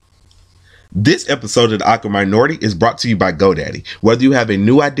This episode of The Awkward Minority is brought to you by GoDaddy. Whether you have a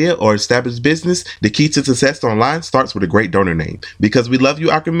new idea or established business, the key to success online starts with a great donor name. Because we love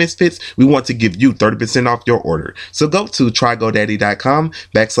you, Awkward Misfits, we want to give you 30% off your order. So go to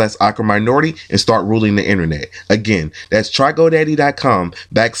trygodaddy.com/Awkward Minority and start ruling the internet. Again, that's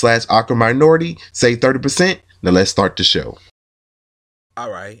trygodaddy.com/Awkward Minority. Save 30%. Now let's start the show. All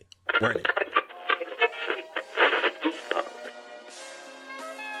right, run it.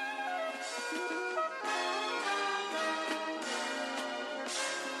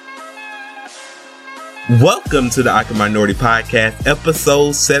 Welcome to the Awkward Minority Podcast,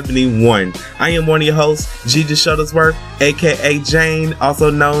 episode 71. I am one of your hosts, Gigi Shuttlesworth, aka Jane, also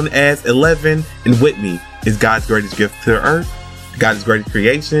known as 11, and with me is God's greatest gift to the earth, God's greatest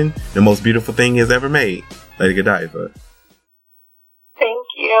creation, the most beautiful thing He has ever made, Lady Godiva. Thank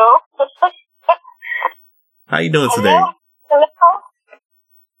you. How you doing today? Hello?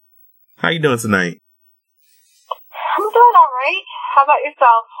 How you doing tonight? I'm doing alright. How about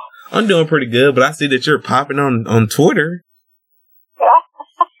yourself? I'm doing pretty good, but I see that you're popping on Twitter.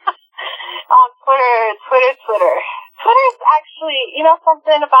 On Twitter. Twitter's actually, you know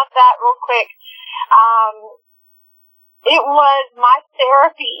something about that real quick? It was my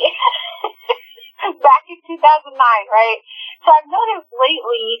therapy back in 2009, right? So I've noticed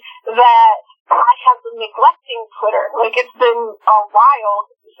lately that I have been neglecting Twitter. Like, it's been a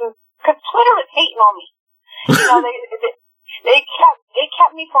while because Twitter is hating on me. You know, they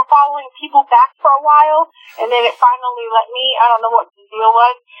kept me from following people back for a while, and then it finally let me. I don't know what the deal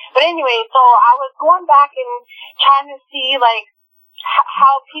was. But anyway, so I was going back and trying to see, like,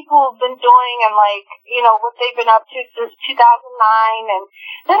 how people have been doing and, like, you know, what they've been up to since 2009. And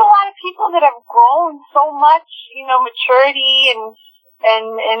there's a lot of people that have grown so much, you know, maturity and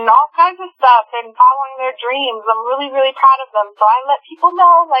all kinds of stuff and following their dreams. I'm really, really proud of them. So I let people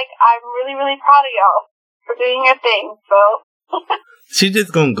know, like, I'm really, really proud of y'all for doing your thing. So She's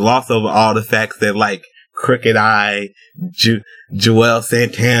just gonna gloss over all the facts that, like, Crooked Eye, Joelle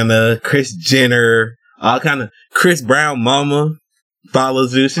Santana, Kris Jenner, all kind of Chris Brown mama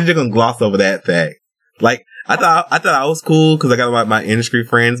follows you. She's just gonna gloss over that fact. Like, I thought I was cool because I got my industry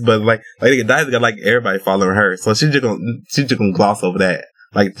friends, but like Godiva got like everybody following her, so she's just gonna gloss over that,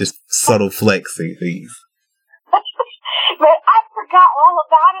 like, just subtle flexing things. But I forgot all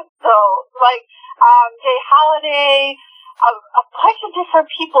about it though. Like, Jay Holiday, a bunch of different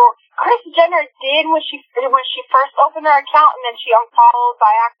people. Kris Jenner did when she first opened her account, and then she unfollowed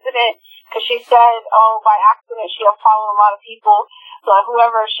by accident because she said, "Oh, by accident she unfollowed a lot of people." So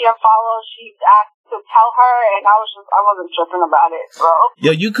whoever she unfollowed, she asked to tell her, and I wasn't tripping about it, bro.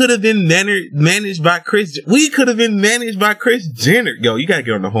 Yo, you could have been managed by Kris. We could have been managed by Kris Jenner. Yo, you gotta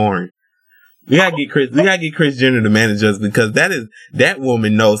get on the horn. We gotta get Kris Jenner to manage us, because that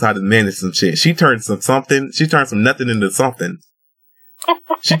woman knows how to manage some shit. She turned some nothing into something.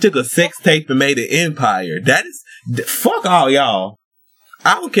 She took a sex tape and made an empire. Fuck all y'all.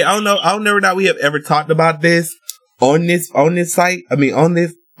 I don't care. I don't know that we have ever talked about this on this podcast.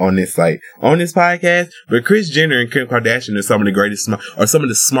 But Kris Jenner and Kim Kardashian are some of the greatest, or some of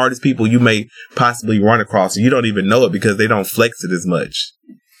the smartest people you may possibly run across, and you don't even know it because they don't flex it as much.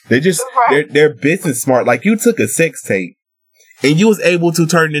 They're business smart. Like, you took a sex tape and you was able to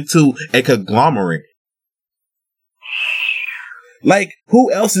turn it into a conglomerate. Like,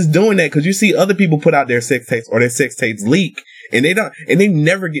 who else is doing that? Because you see other people put out their sex tapes, or their sex tapes leak, and they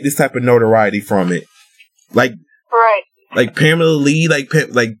never get this type of notoriety from it. Like, right. Like Pamela Lee, like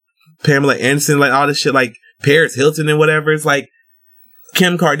Pamela Anderson, like all this shit, like Paris Hilton and whatever. It's like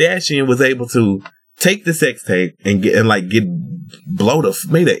Kim Kardashian was able to take the sex tape and made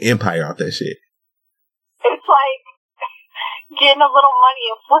an empire off that shit. It's like getting a little money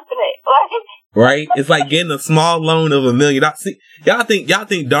and flipping it, like. Right? It's like getting a small loan of $1 million. See, y'all think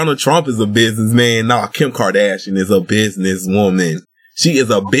Donald Trump is a businessman? No, Kim Kardashian is a businesswoman. She is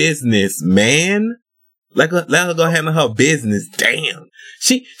a businessman. Let her go handle her business. Damn.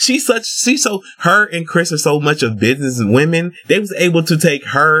 Her and Kris are so much of business women. They was able to take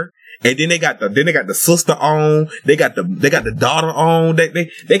her, and then they got the sister on. They got the daughter on.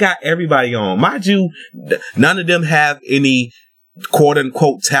 They got everybody on. Mind you, none of them have any quote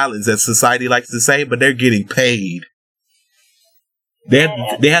unquote talents, as society likes to say, but they're getting paid. They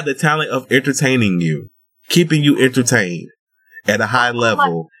have the talent of entertaining you, keeping you entertained at a high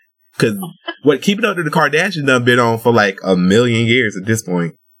level. Because Keeping Up with the Kardashians done been on for like 1 million years at this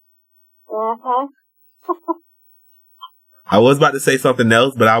point. Mm-hmm. I was about to say something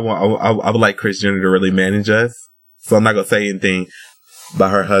else, but I would like Kris Jenner to really manage us. So I'm not going to say anything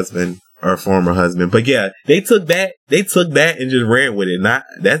about her husband her former husband. But yeah, they took that and just ran with it. Not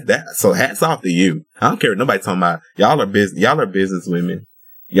that. So hats off to you. I don't care what nobody talking about. Y'all are business women.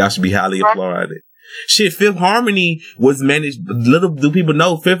 Y'all should be highly applauded. Shit, Fifth Harmony was managed. Little do people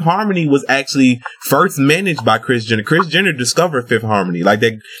know, Fifth Harmony was actually first managed by Kris Jenner. Kris Jenner discovered Fifth Harmony, like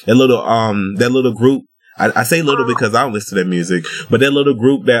that little group. I say little because I don't listen to that music, but that little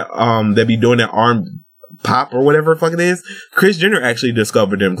group that be doing that arm pop or whatever the fuck it is. Kris Jenner actually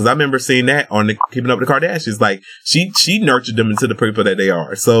discovered them because I remember seeing that on the Keeping Up with the Kardashians. Like she nurtured them into the people that they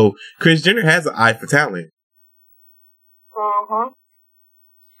are. So Kris Jenner has an eye for talent.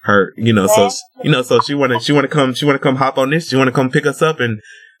 Her, so she wanna come hop on this. She wanna come pick us up and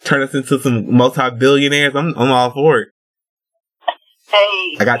turn us into some multi-billionaires. I'm all for it.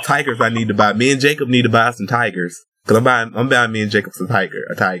 Hey. I got tigers I need to buy. Me and Jacob need to buy some tigers. Cause I'm buying me and Jacob a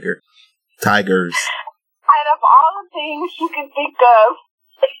tiger. Tigers. Out of all the things you can think of,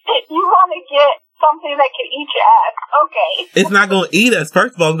 you want to get something that can eat your ass. Okay. It's not going to eat us.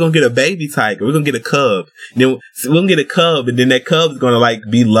 First of all, we're going to get a baby tiger. We're going to get a cub. Then we're going to get a cub, and then that cub is going to like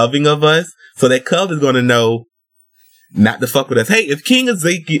be loving of us. So that cub is going to know not to fuck with us. Hey, if King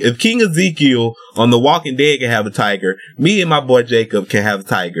Ezekiel on The Walking Dead can have a tiger, me and my boy Jacob can have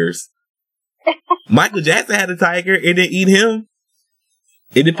tigers. Michael Jackson had a tiger. It didn't eat him.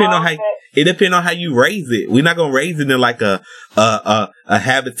 It depends on how you raise it. We're not gonna raise it in like a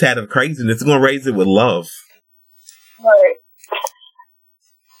habitat of craziness. We're gonna raise it with love. Right.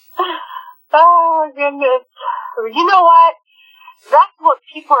 Oh goodness. You know what? That's what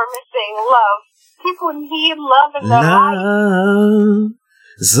people are missing. Love. People need love in their life.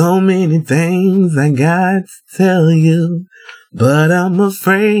 So many things I got to tell you, but I'm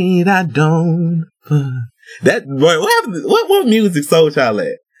afraid I don't. That boy, what happened? What music soul child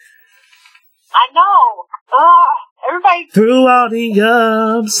at? I know. Everybody. Through all the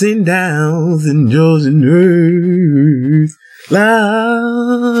ups and downs and joys and nerves,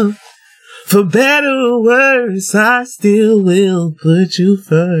 love, for better or worse, I still will put you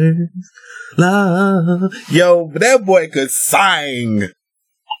first. Love, yo, that boy could sing.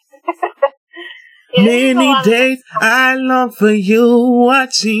 Many days I long for you,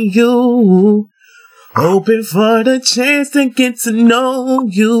 watching you. Hoping for the chance to get to know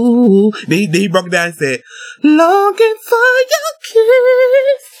you. He broke it down and said, longing for your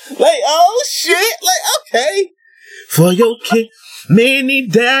kiss. Like, oh shit. Like, okay. For your kiss. Many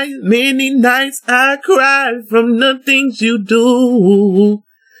days, many nights I cried from the things you do.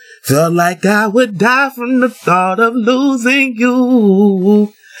 Felt like I would die from the thought of losing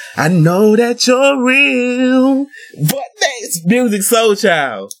you. I know that you're real. But that's Music Soul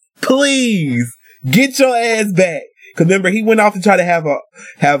Child. Please. Get your ass back. Cause remember, he went off to try to have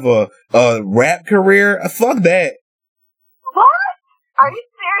a rap career. Fuck that. What? Are you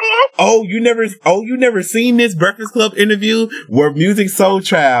serious? You never seen this Breakfast Club interview where Music Soul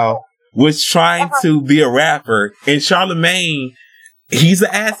Child was trying to be a rapper and Charlemagne, he's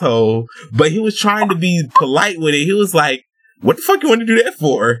an asshole, but he was trying to be polite with it. He was like, what the fuck you want to do that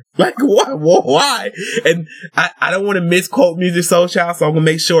for? Like, why? And I don't want to misquote Music Soul Child, so I'm going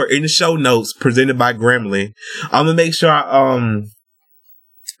to make sure in the show notes presented by Gremlin, I'm going to make sure I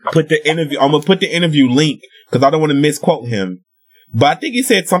put the interview link because I don't want to misquote him. But I think he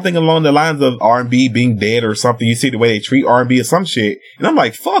said something along the lines of R&B being dead or something. You see the way they treat R&B or some shit. And I'm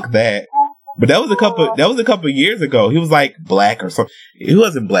like, fuck that. But that was a couple of years ago. He was like black or something. He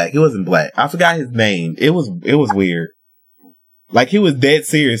wasn't black. I forgot his name. It was weird. Like, he was dead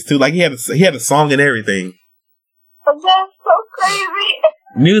serious, too. Like, he had a song and everything. That's so crazy.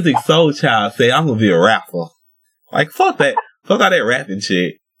 Music Soul Child said, I'm gonna be a rapper. Like, fuck that. Fuck all that rapping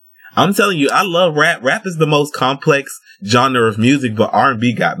shit. I'm telling you, I love rap. Rap is the most complex genre of music, but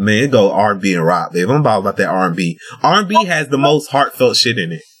R&B it go R&B and rock, babe. I'm about that R&B. R&B has the most heartfelt shit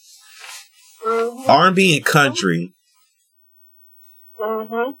in it. Mm-hmm. R&B and country.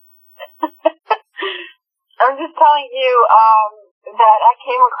 Mm-hmm. I'm just telling you that I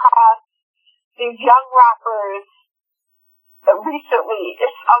came across these young rappers recently.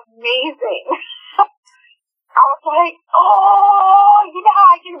 It's amazing. I was like, oh, you know how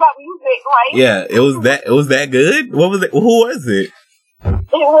I get about music, right? Yeah, it was that good? What was it? Who was it?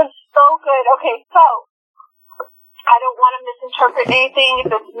 It was so good. Okay, so I don't want to misinterpret anything if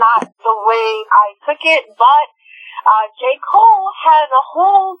it's not the way I took it, but J. Cole has a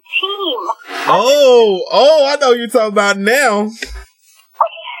whole team. Oh, I know what you're talking about now. He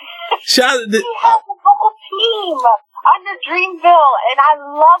has a whole team under Dreamville, and I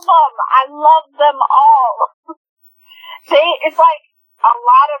love them. I love them all. It's like a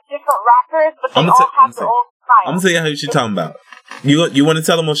lot of different rappers, but they all have their own style. I'm gonna tell you how you're talking about. You want to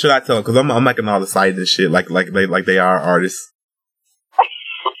tell them or should I tell them? Because I'm making all the sides and shit like they are artists.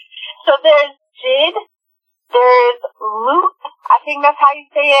 So there's Jid, there's Lute, I think that's how you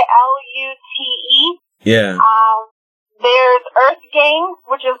say it, Lute. Yeah. There's Earth Gang,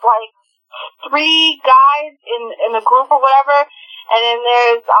 which is like 3 guys in a group or whatever, and then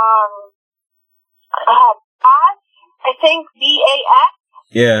there's Bas, I think BAS.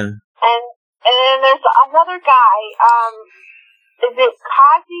 Yeah. And then there's another guy, is it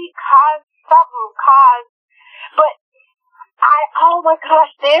Kaz, but oh my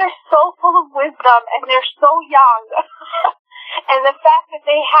gosh, they're so full of wisdom and they're so young. And the fact that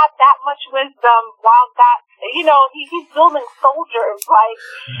they have that much wisdom while he's building soldiers, like,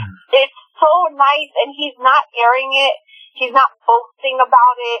 it's so nice, and he's not airing it, he's not boasting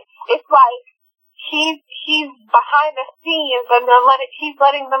about it. It's like, he's behind the scenes and he's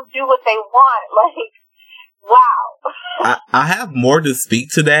letting them do what they want. Like, wow. I have more to speak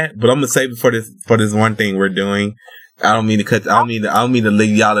to that, but I'm gonna save it for this one thing we're doing. I don't mean to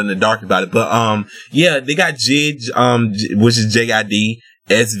leave y'all in the dark about it, but yeah, they got Jid, which is JID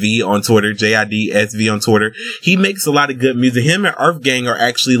SV on Twitter, JID SV on Twitter. He makes a lot of good music. Him and Earth Gang are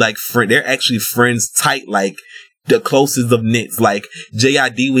actually like they're actually friends tight, like the closest of knits. Like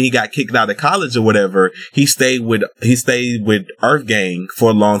JID, when he got kicked out of college or whatever, he stayed with Earth Gang for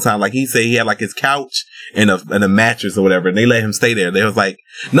a long time. Like he said, he had like his couch and a mattress or whatever, and they let him stay there. They was like,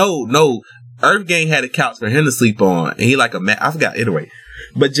 no. Earth Gang had a couch for him to sleep on, and he like I forgot anyway.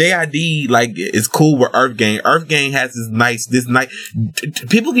 But JID like is cool with Earth Gang. Earth Gang has this nice.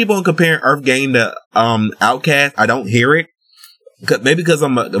 People keep on comparing Earth Gang to Outkast. I don't hear it. Maybe because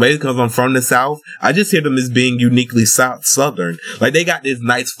I'm from the South. I just hear them as being uniquely Southern. Like they got this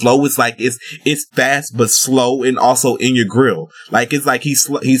nice flow. It's like it's fast but slow and also in your grill. Like it's like he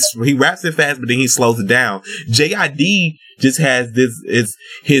raps it fast but then he slows it down. JID just has it's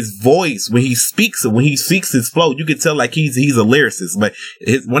his voice when he speaks his flow. You can tell like he's a lyricist. But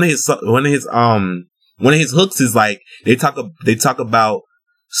one of his hooks is like they talk about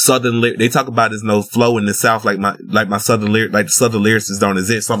Southern they talk about his no flow in the South like my Southern lyricists don't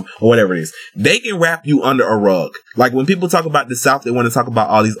exist, or whatever it is. They can rap you under a rug. Like when people talk about the South, they want to talk about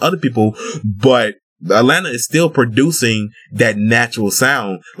all these other people, but Atlanta is still producing that natural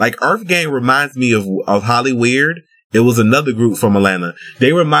sound. Like Earth Gang reminds me of Holly Weird. It was another group from Atlanta.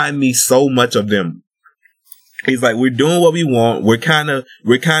 They remind me so much of them. He's like, we're doing what we want. We're kind of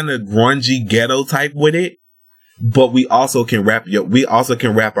grungy ghetto type with it. But we also can rap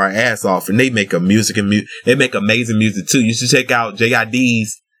our ass off, and they make they make amazing music too. You should check out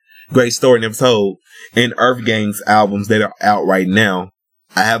JID's Great Story Never Told and Earth Gang's albums that are out right now.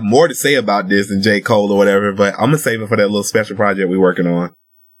 I have more to say about this than J. Cole or whatever, but I'm gonna save it for that little special project we're working on.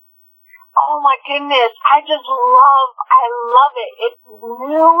 Oh my goodness, I love it. It's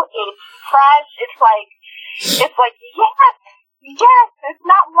new, it's fresh, it's like yes, it's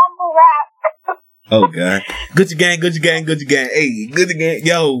not mumble rap. Oh God, Gucci gang, hey, Gucci gang,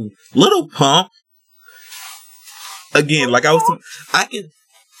 yo, Little Pump. Again, like you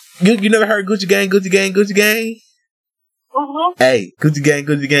never heard Gucci gang? Mm-hmm. Hey, Gucci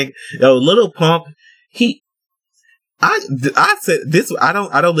gang, yo, Little Pump. I said this. I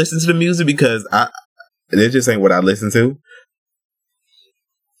don't listen to the music because it just ain't what I listen to.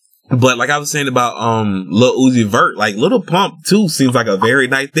 But like I was saying about Lil Uzi Vert, like Little Pump too seems like a very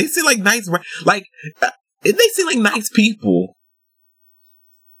nice. They seem like nice, like they seem like nice people.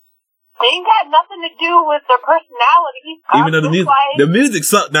 They ain't got nothing to do with their personality. Even though the music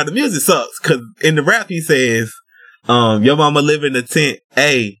sucks. Now the music sucks because in the rap he says, "Your mama live in a tent,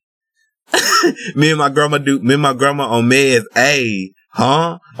 ayy." me and my grandma on meds, ayy.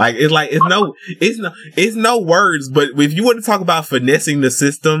 Huh? Like it's no words, but if you want to talk about finessing the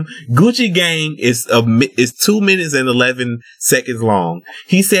system, Gucci Gang is 2 minutes and 11 seconds long.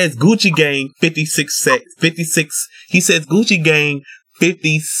 He says Gucci Gang 56. He says Gucci Gang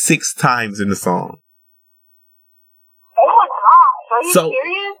 56 times in the song. Oh my gosh, are you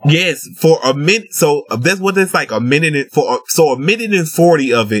serious? Yes, for a minute. So that's what it's like. A minute and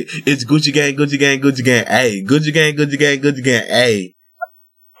 40 of it is Gucci Gang, ayy. Gucci Gang, ayy.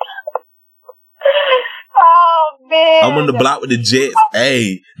 Man. I'm on the block with the Jets.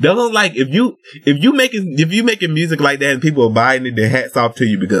 Hey, they don't like if you making music like that and people are buying it, then hats off to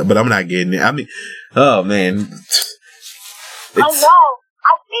you but I'm not getting it. I mean, oh man. I know. I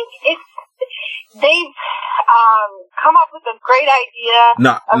think they've come up with a great idea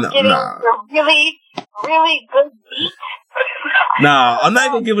of getting a really, really good beat. Nah, I'm not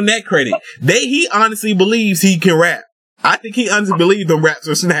even giving that credit. He honestly believes he can rap. I think he honestly believes them raps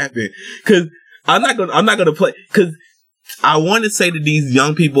are snapping. Cause I'm not gonna play, cause I want to say that these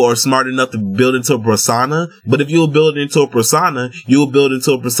young people are smart enough to build into a persona, but if you'll build into a persona, you'll build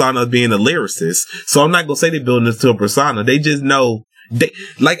into a persona of being a lyricist. So I'm not going to say they build into a persona. They just know,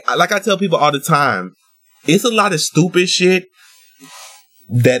 like I tell people all the time, it's a lot of stupid shit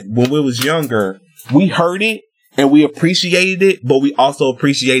that when we was younger, we heard it and we appreciated it, but we also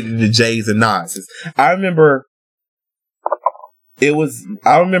appreciated the J's and Nas's. I remember it was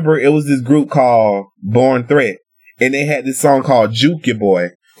this group called Born Threat. And they had this song called Juke Ya Boy,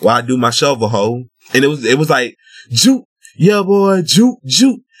 while I do my shovel hoe. And it was like, Juke, yeah boy, juke,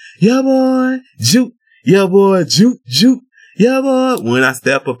 juke, yeah boy, juke, yeah boy, juke, juke, yeah boy. When I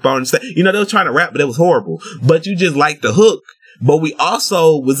step up on the stage. You know, they were trying to rap, but it was horrible. But you just liked the hook. But we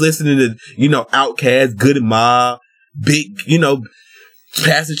also was listening to, you know, Outkast, Good and Mob, Big, you know,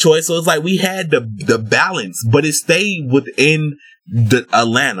 Pastor Choice. So it's like we had the balance, but it stayed within the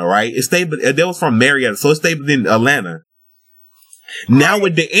Atlanta, right? It stayed, they was from Marietta, so it stayed within Atlanta. Now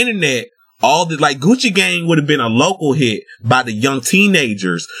with the internet, all the, like, Gucci Gang would have been a local hit by the young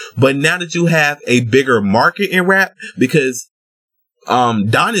teenagers, but now that you have a bigger market in rap, because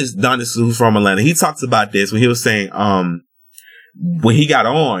Donis, who's from Atlanta, he talks about this when he was saying when he got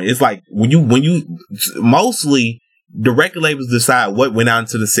on, it's like when you mostly the record labels decide what went out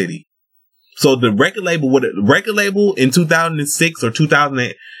into the city. So the record label in 2006 or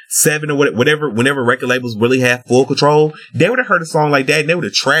 2007 or whatever, whenever record labels really had full control, they would have heard a song like that and they would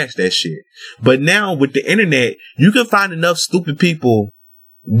have trashed that shit. But now with the internet, you can find enough stupid people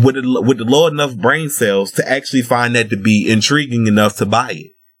with the low enough brain cells to actually find that to be intriguing enough to buy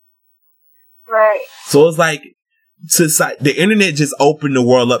it. Right. So it's like, the internet just opened the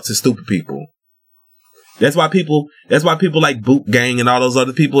world up to stupid people. That's why people like Boot Gang and all those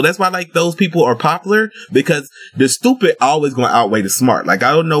other people. That's why, like, those people are popular, because the stupid always going to outweigh the smart. Like,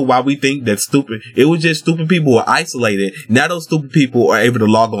 I don't know why we think that stupid. It was just stupid people were isolated. Now those stupid people are able to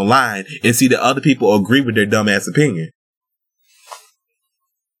log online and see that other people agree with their dumbass opinion.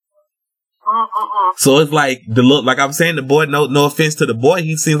 So it's like like I'm saying, the boy, no offense to the boy,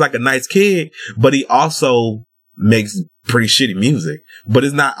 he seems like a nice kid, but he also makes pretty shitty music, but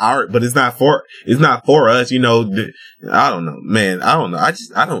it's not for us, you know. I don't know, man. I don't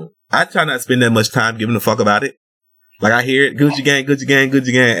know. I try not to spend that much time giving a fuck about it. Like, I hear it, Gucci Gang, Gucci Gang,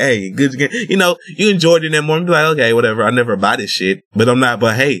 Gucci Gang, hey, Gucci Gang. You know, you enjoyed it that morning, be like, okay, whatever. I never buy this shit, but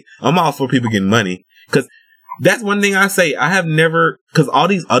hey, I'm all for people getting money. Cause that's one thing I say. I have never, cause all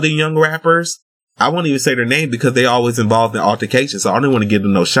these other young rappers, I won't even say their name because they always involved in altercations, so I don't want to give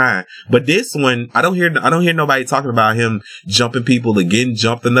them no shine. But this one, I don't hear nobody talking about him jumping people or getting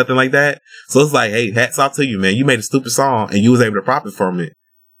jumped or nothing like that. So it's like, hey, hats off to you, man. You made a stupid song and you was able to profit from it.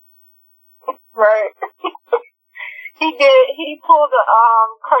 Right. He did. He pulled a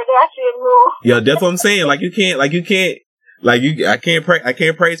Kardashian move. Yeah, that's what I'm saying. I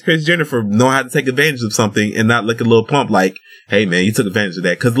can't praise Kris Jenner for knowing how to take advantage of something and not look at Lil Pump like, hey man, you took advantage of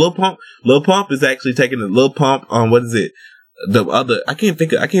that. Cause Lil Pump is actually taking the Lil Pump on, what is it? The other, I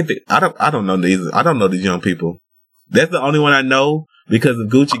don't know these. I don't know these young people. That's the only one I know because of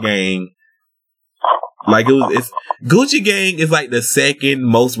Gucci Gang. Like, Gucci Gang is like the second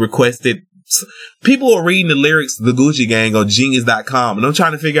most requested. People are reading the lyrics of the Gucci Gang on Genius.com, and I'm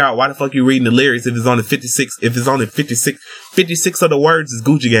trying to figure out why the fuck you reading the lyrics if it's only 56 of the words is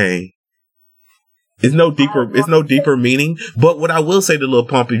Gucci Gang. It's no deeper meaning. But what I will say to Lil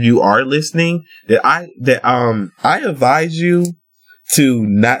Pump, if you are listening, that I advise you to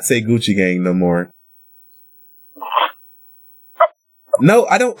not say Gucci Gang no more. No,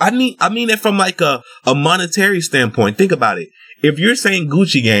 I don't. I mean it from like a monetary standpoint. Think about it. If you're saying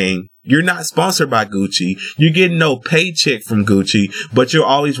Gucci Gang, you're not sponsored by Gucci. You're getting no paycheck from Gucci, but you're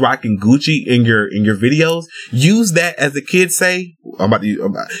always rocking Gucci in your videos. Use that, as the kids say.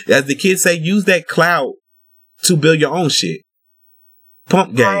 Use that clout to build your own shit.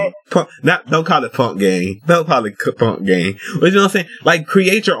 Pump Gang. Don't call it Pump Gang. Don't call it Pump Gang. But you know what I'm saying? Like,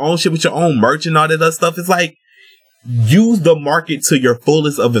 create your own shit with your own merch and all that other stuff. It's like, use the market to your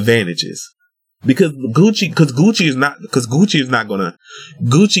fullest of advantages. Because Gucci is not gonna,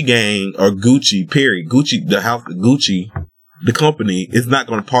 Gucci Gang or Gucci, period. Gucci, the house, Gucci, the company is not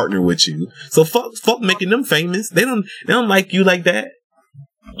gonna partner with you. So fuck making them famous. They don't like you like that.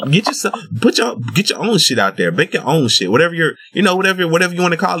 Get your own shit out there. Make your own shit. Whatever you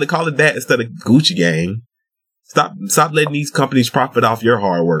want to call it that instead of Gucci Gang. Stop letting these companies profit off your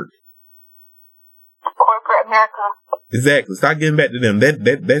hard work. Corporate America. Exactly. Stop getting back to them.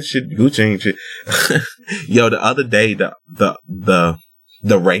 That shit, Gucci ain't shit. Yo, the other day, the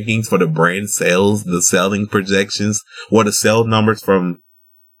rankings for the brand sales, the selling projections, or the sales numbers from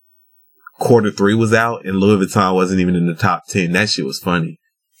Q3 was out and Louis Vuitton wasn't even in the top 10. That shit was funny.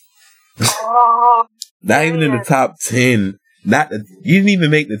 Oh, Not even in the top 10. You didn't even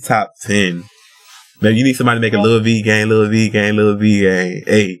make the top 10. Maybe you need somebody to make a Louis V gang.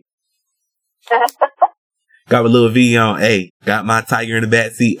 Hey. Got a Louis V on. Hey. Got my tiger in the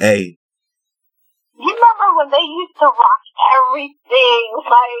backseat. Hey. You remember when they used to rock everything,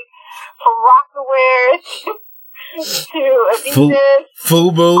 like from Rockaware to Adidas?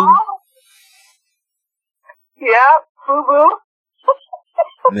 Fubu. Yep, Fubu.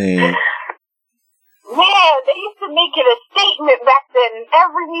 Man. Man, they used to make it a statement back then in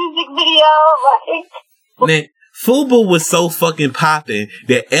every music video. Man, Fubu was so fucking popping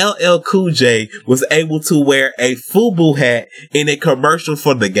that LL Cool J was able to wear a Fubu hat in a commercial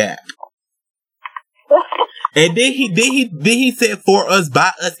for The Gap. And then he said for us,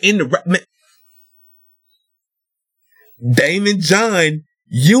 by us in the Damon John,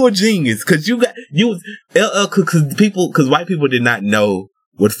 you a genius because because white people did not know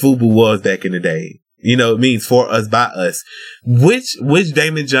what Fubu was back in the day. You know, it means for us, by us. Which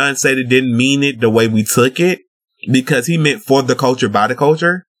Damon John said it didn't mean it the way we took it because he meant for the culture, by the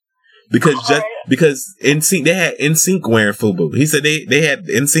culture. Because NSYNC, they had NSYNC wearing Fubu. He said they had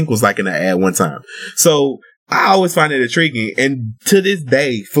NSYNC was like in an ad one time. So I always find it intriguing. And to this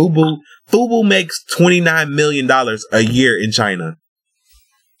day, Fubu makes $29 million a year in China.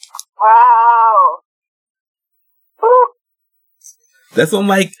 Wow. Woo. That's what I'm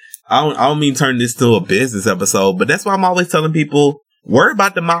like. I don't mean turn this to a business episode, but that's why I'm always telling people, worry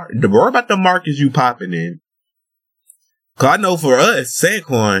about the markets you popping in. Cause I know for us,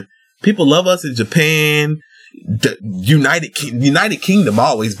 Sanquon, people love us in Japan. The United Kingdom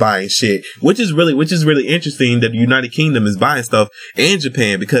always buying shit, which is really interesting that the United Kingdom is buying stuff in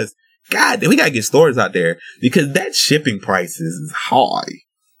Japan because God, we gotta get stores out there because that shipping prices is high.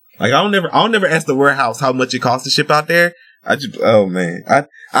 Like I'll never ask the warehouse how much it costs to ship out there. Oh man,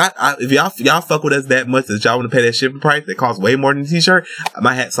 if y'all fuck with us that much that y'all want to pay that shipping price that costs way more than a t-shirt,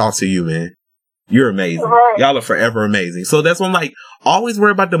 my hat's off to you, man. You're amazing. Right. Y'all are forever amazing. So that's why I'm like, always worry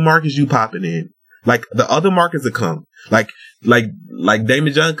about the markets you popping in. Like the other markets that come. Like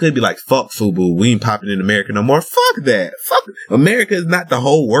Damon John could be like, fuck Fubu, we ain't popping in America no more. Fuck that. Fuck America is not the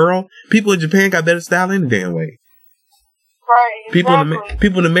whole world. People in Japan got better style any damn way. Right. Exactly.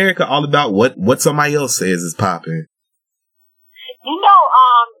 People in America all about what somebody else says is popping. You know,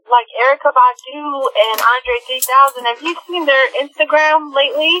 like Erykah Badu and Andre 3000, have you seen their Instagram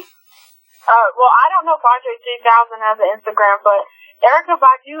lately? Well, I don't know if Andre 3000 has an Instagram, but Erykah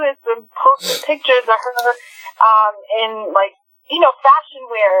Badu has been posting pictures of her in, like, you know, fashion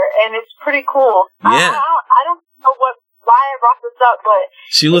wear, and it's pretty cool. Yeah. I don't know why I brought this up, but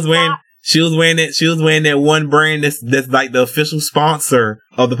she was wearing that one brand that's like the official sponsor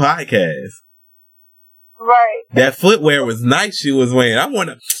of the podcast. Right. That footwear was nice. She was wearing. I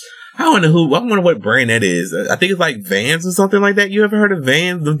wonder what brand that is. I think it's like Vans or something like that. You ever heard of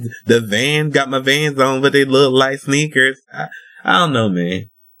Vans? The Vans, got my Vans on, but they look like sneakers. I don't know, man.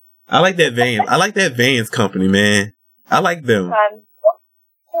 I like that Vans. I like that Vans company, man. I like them. I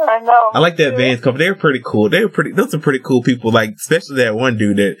know. I like that Vans company. They were pretty cool. Those are pretty cool people. Like, especially that one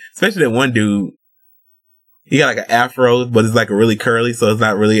dude. He got like an afro, but it's like a really curly, so it's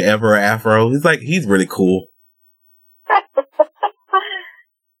not really ever an afro. He's really cool. Oh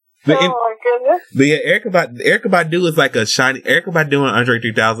my goodness. But yeah, Erykah Badu is like Erykah Badu and Andre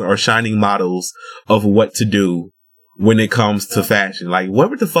 3000 are shining models of what to do when it comes to fashion. Like,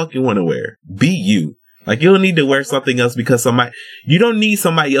 whatever the fuck you want to wear, be you. Like, you don't need to wear something else because you don't need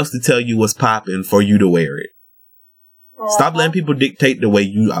somebody else to tell you what's popping for you to wear it. Stop letting people dictate the way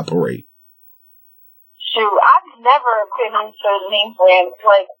you operate. Shoot, I've never been into name brands.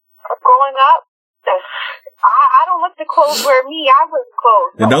 Like, growing up, I don't let the clothes wear me. I wear the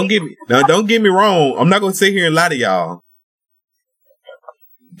clothes. Now, don't get me wrong. I'm not gonna sit here and lie to y'all.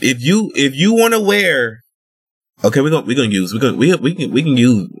 If you want to wear, okay, we can use.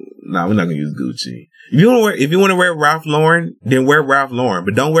 Nah, we're not gonna use Gucci. If you want to wear Ralph Lauren, then wear Ralph Lauren.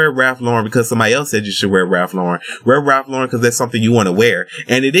 But don't wear Ralph Lauren because somebody else said you should wear Ralph Lauren. Wear Ralph Lauren because that's something you want to wear.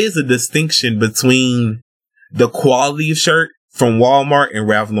 And it is a distinction between the quality of shirt from Walmart and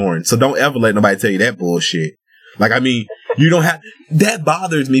Ralph Lauren. So don't ever let nobody tell you that bullshit. Like, I mean, you don't have, that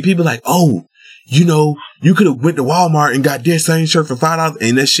bothers me. People like, oh, you know, you could have went to Walmart and got this same shirt for $5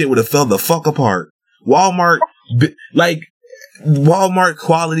 and that shit would have fell the fuck apart. Walmart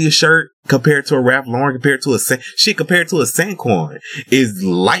quality of shirt compared to a Ralph Lauren, compared to a Sanquon is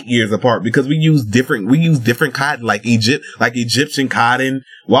light years apart because we use different cotton, like Egyptian cotton.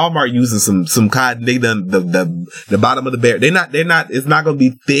 Walmart using some cotton. They done the bottom of the bear. It's not going to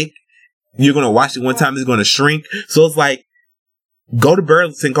be thick You're going to wash it one time, it's going to shrink. So it's like, go to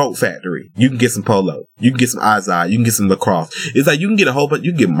Burlington Coat Factory. You can get some Polo. You can get some Izod. You can get some Lacrosse. It's like, you can get a whole bunch.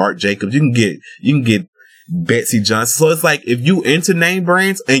 You can get Marc Jacobs. You can get Betsy Johnson. So it's like, if you into name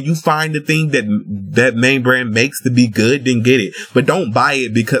brands and you find the thing that name brand makes to be good, then get it. But don't buy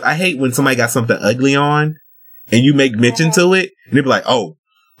it, because I hate when somebody got something ugly on and you make mention to it and they be like, oh,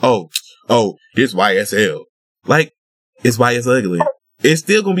 this YSL. Like, it's why it's ugly. It's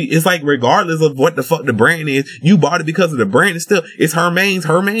still gonna be, it's like, regardless of what the fuck the brand is, you bought it because of the brand. It's Hermes.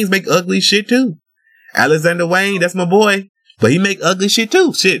 Hermes make ugly shit too. Alexander Wayne, that's my boy. But he make ugly shit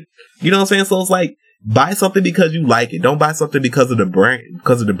too. Shit. You know what I'm saying? So it's like, buy something because you like it. Don't buy something because of the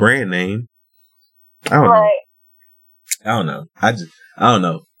brand name. I don't know. I don't know. I don't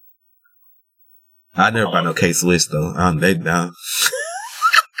know. I never buy no K-Swiss though.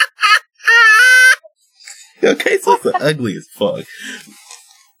 Yo, K-Swiss are ugly as fuck.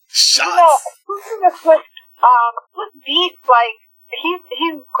 Shots. With Beats, like,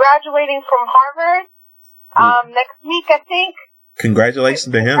 he's graduating from Harvard next week, I think.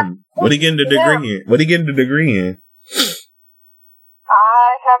 Congratulations to him. What are you getting the degree in?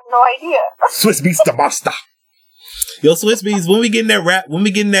 I have no idea. Swiss Beats the master. Yo, Swiss Beats, when we getting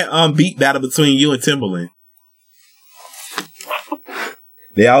that beat battle between you and Timberland?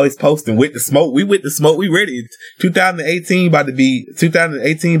 They always posting with the smoke. We with the smoke. We ready. 2018 about to be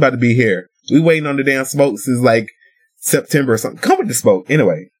here. We waiting on the damn smoke since like September or something. Come with the smoke.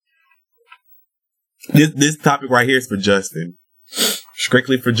 Anyway. This topic right here is for Justin.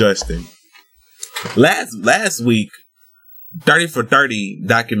 Strictly for Justin. Last week, 30 for 30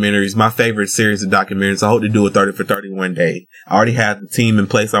 documentaries, my favorite series of documentaries. I hope to do a 30 for 30 one day. I already have the team in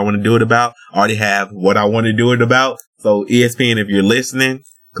place I want to do it about. I already have what I want to do it about. So ESPN, if you're listening,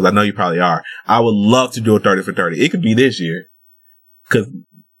 because I know you probably are, I would love to do a 30 for 30. It could be this year, because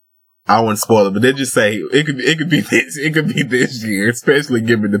I don't want to spoil it, but they just say it could be this year, especially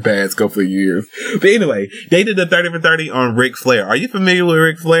given the past couple of years. But anyway, they did the 30 for 30 on Ric Flair. Are you familiar with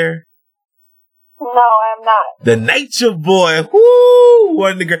Ric Flair? No, I'm not. The Nature Boy. Woo!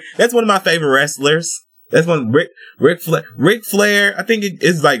 That's one of my favorite wrestlers. That's one. Ric Flair. Ric Flair. I think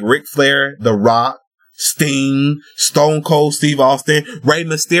it's like Ric Flair, The Rock, Sting, Stone Cold Steve Austin. Rey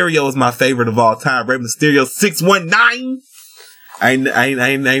Mysterio is my favorite of all time. Rey Mysterio 619. I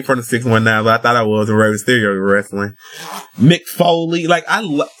ain't from the 619, but I thought I was in Rey Mysterio wrestling. Mick Foley, like I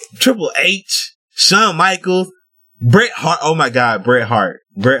love Triple H, Shawn Michaels, Bret Hart. Oh my God, Bret Hart.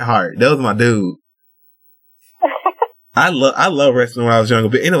 That was my dude. I love wrestling when I was younger.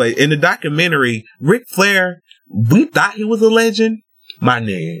 But anyway, in the documentary, Ric Flair, we thought he was a legend. My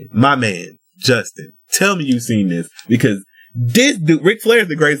man, Justin, tell me you've seen this, because this dude, Ric Flair, is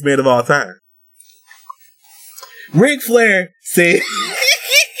the greatest man of all time. Ric Flair said,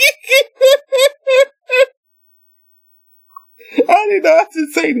 I didn't know how to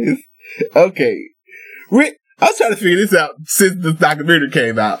say this. Okay. I was trying to figure this out since the documentary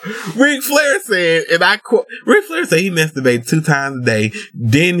came out. Ric Flair said, and I quote, Ric Flair said he masturbates 2 times a day.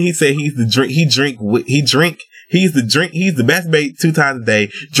 Then he said he's the masturbate 2 times a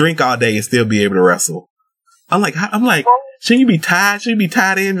day, drink all day, and still be able to wrestle. I'm like, shouldn't you be tired? Shouldn't you be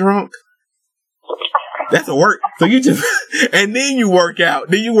tired and drunk? That's a work. So you just, and then you work out.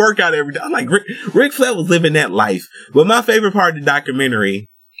 Then you work out every day. I'm like, Ric Flair was living that life. But my favorite part of the documentary,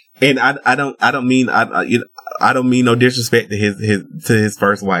 and I don't mean no disrespect to his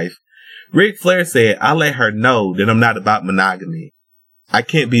first wife. Ric Flair said, I let her know that I'm not about monogamy. I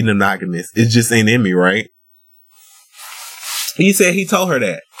can't be monogamous. It just ain't in me, right? He said he told her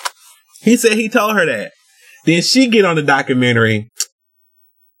that. Then she get on the documentary.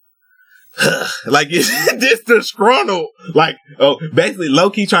 Like, it's just disgruntled. Like, basically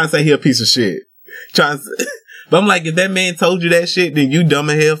low-key trying to say he a piece of shit. But I'm like, if that man told you that shit, then you dumb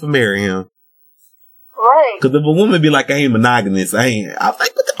as hell for marrying him. Right. Because if a woman be like, I ain't monogamous, I'm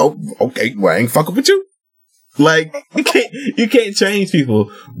like, okay, well, I ain't fucking with you. Like, you can't change people.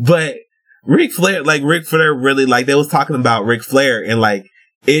 But Ric Flair really, like, they was talking about Ric Flair, and like,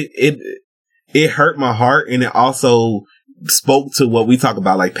 it hurt my heart, and it also spoke to what we talk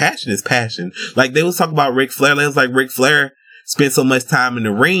about. Like, passion is passion. Like, they was talking about Ric Flair. It was like Ric Flair spent so much time in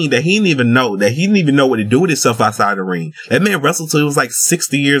the ring that he didn't even know what to do with himself outside the ring. That man wrestled till he was like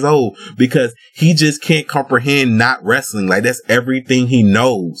 60 years old, because he just can't comprehend not wrestling. Like, that's everything he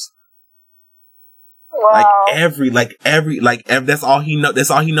knows. Wow. That's all he knows. That's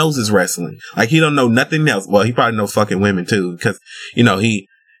all he knows is wrestling. Like, he don't know nothing else. Well, he probably knows fucking women too, because,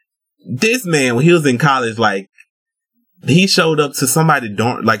 this man, when he was in college, like, he showed up to somebody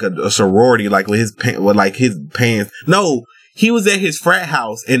dorm, like a sorority, like with his pants. No, he was at his frat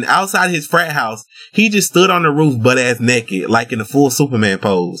house, and outside his frat house, he just stood on the roof butt ass naked, like in a full Superman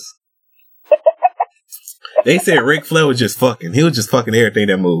pose. They said Ric Flair was just fucking. He was just fucking everything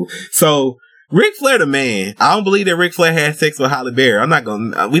that moved. So Ric Flair the man. I don't believe that Ric Flair had sex with Halle Berry. We're not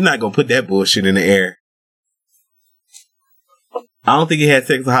gonna put that bullshit in the air. I don't think he had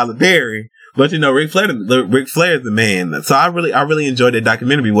sex with Halle Berry. But Ric Flair is the man. So I really enjoyed that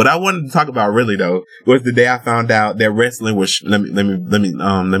documentary. What I wanted to talk about really though was the day I found out that wrestling was. Let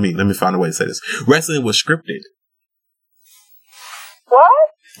me find a way to say this. Wrestling was scripted.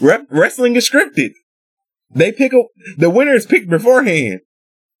 What? Wrestling is scripted. The winner is picked beforehand.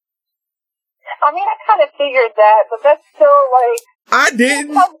 I mean, I kind of figured that, but that's still like. I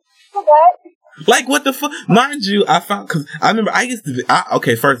didn't. Like, what the fuck? Mind you, because I remember I used to be.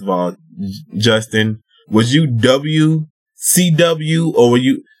 Okay, first of all, Justin, was you WCW or were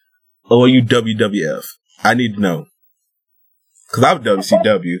you WWF? I need to know. Because I was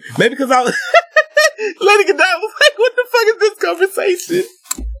WCW. Maybe because I was. Letting it down. I was like, what the fuck is this conversation?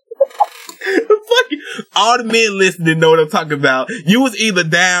 Fuck you. All the men listening know what I'm talking about. You was either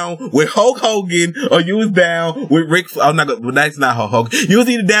down with Hulk Hogan or you was down with Rick. That's not Hulk Hogan. You was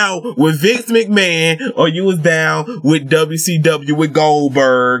either down with Vince McMahon or you was down with WCW with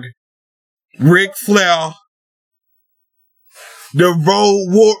Goldberg, Ric Flair, the Road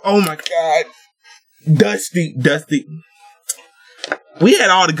War. Oh my God, Dusty. We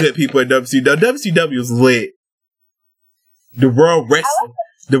had all the good people at WCW. WCW was lit. The World Wrestling.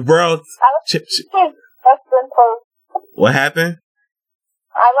 The world. What happened?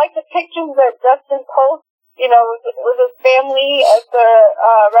 I like the pictures that Justin posts, with his family at the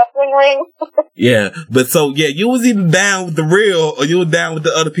wrestling ring. Yeah, but you was either down with the real or you were down with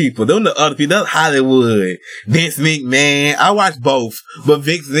the other people. Them the other people. That's Hollywood. Vince McMahon. I watched both, but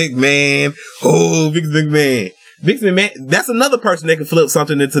Vince McMahon. Vince McMahon, that's another person that can flip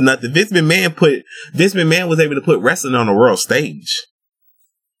something into nothing. Vince McMahon was able to put wrestling on the world stage.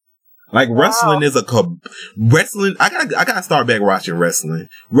 Like, wrestling is wrestling. I gotta start back watching wrestling.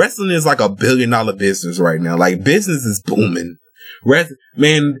 Wrestling is like $1 billion business right now. Like, business is booming.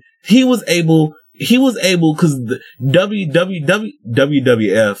 Man, he was able, cause the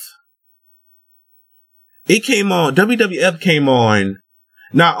WWF, WWF came on.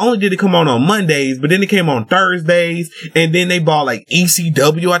 Not only did it come on Mondays, but then it came on Thursdays, and then they bought like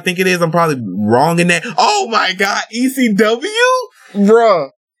ECW, I think it is. I'm probably wrong in that. Oh my God, ECW? Bruh.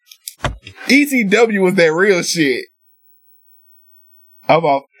 ECW was that real shit.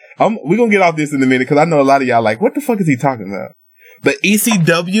 We're gonna get off this in a minute because I know a lot of y'all like, what the fuck is he talking about? But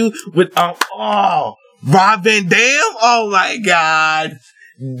ECW with Rob Van Dam. Oh my God.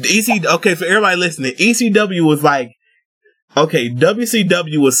 Okay, for everybody listening, ECW was like, okay,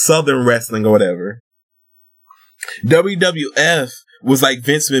 WCW was Southern Wrestling or whatever. WWF was like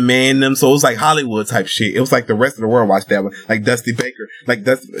Vince McMahon and them, so it was like Hollywood type shit. It was like the rest of the world watched that one, like Dusty Baker,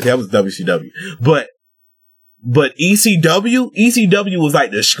 that was WCW. But ECW was like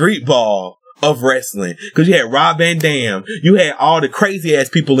the street ball of wrestling, because you had Rob Van Dam, you had all the crazy ass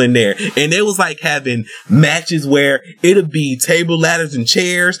people in there, and it was like having matches where it'll be table, ladders, and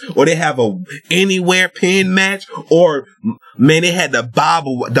chairs, or they have a anywhere pin match, or man, they had the bob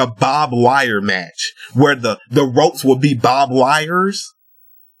wire match where the ropes would be bob wires,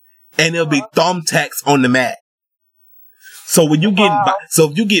 and there'll be thumbtacks on the mat. So when you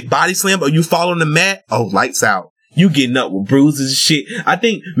if you get body slammed or you fall on the mat, lights out. You getting up with bruises and shit. I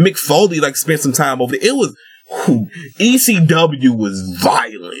think Mick Foley spent some time over there. It was ECW was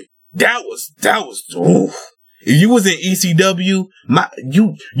violent. That was if you was in ECW,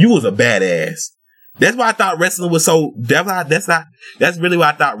 you was a badass. That's why I thought wrestling was so. That's really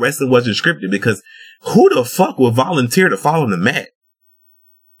why I thought wrestling wasn't scripted, because who the fuck would volunteer to fall on the mat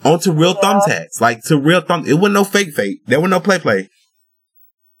onto real thumbtacks, It wasn't no fake. There was no play.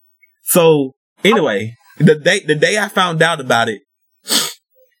 So anyway. The day I found out about it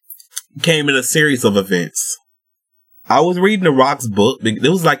came in a series of events. I was reading The Rock's book. It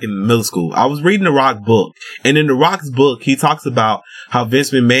was like in middle school. I was reading The Rock's book. And in The Rock's book, he talks about how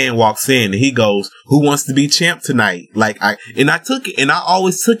Vince McMahon walks in and he goes, "Who wants to be champ tonight?" I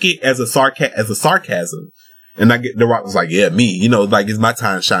always took it as a sarcasm. And The Rock was like, "Yeah, me, it's my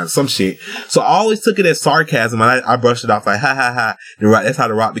time to shine," some shit. So I always took it as sarcasm, and I brushed it off like, ha ha ha. That's how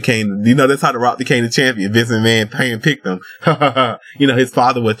The Rock became, that's how The Rock became the champion. Vince McMahon picked him. His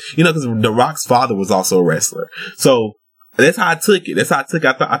father was, because The Rock's father was also a wrestler. So that's how I took it. I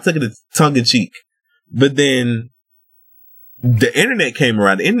took it as tongue in cheek. But then the internet came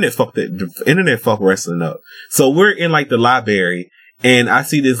around. The internet fucked wrestling up. So we're in the library, and I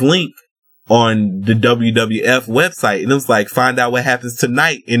see this link on the WWF website, and it was like, find out what happens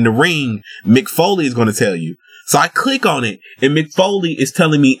tonight in the ring. Mick Foley is going to tell you. So I click on it, and Mick Foley is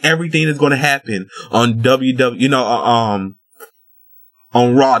telling me everything that's going to happen on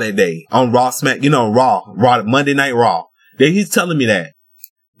on Raw that day, on Raw Smack, Raw, Monday Night Raw. He's telling me that.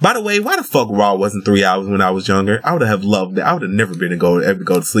 By the way, why the fuck Raw wasn't 3 hours when I was younger? I would have loved it. I would have never been able to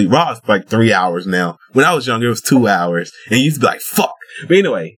go to sleep. Raw is like 3 hours now. When I was younger, it was 2 hours, and you used to be like, fuck. But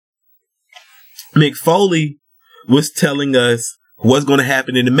anyway, Mick Foley was telling us what's going to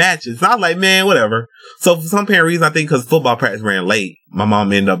happen in the matches. So I was like, man, whatever. So for some apparent reason, I think because football practice ran late, my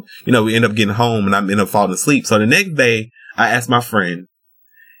mom ended up, we ended up getting home, and I ended up falling asleep. So the next day, I asked my friend,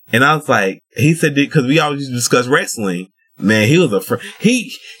 and I was like, he said, because we always used to discuss wrestling. Man, he was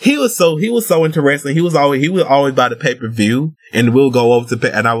he was so into wrestling. He was always by the pay-per-view, and we'll go over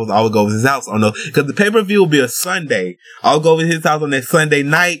and I would go over to his house on because the pay-per-view will be a Sunday. I'll go over to his house on that Sunday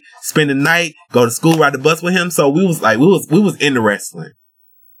night, spend the night, go to school, ride the bus with him. So we was into wrestling.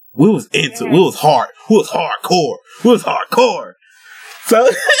 We was hardcore. So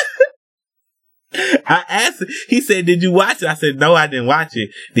I asked him, he said, did you watch it? I said, no, I didn't watch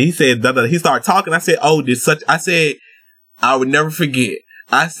it. Then he said, he started talking. I said, I would never forget.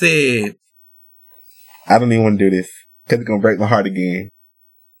 I said, I don't even want to do this because it's going to break my heart again.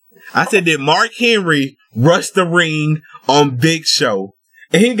 I said, did Mark Henry rush the ring on Big Show?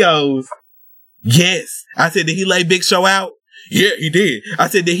 And he goes, yes. I said, did he lay Big Show out? Yeah, he did. I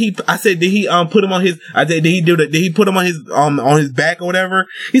said, did he put him on his, did he put him on his back or whatever?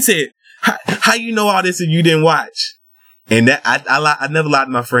 He said, how you know all this if you didn't watch? And that I never lied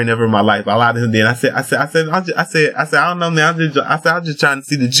to my friend ever in my life. I lied to him then. I said, I don't know, man. I was just trying to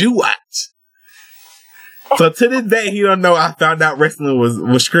see, did you watch? So to this day, he don't know I found out wrestling was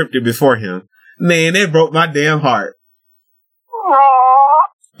scripted before him. Man, that broke my damn heart.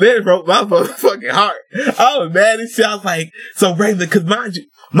 That broke my fucking heart. I was mad as shit. I was like, so Raven, because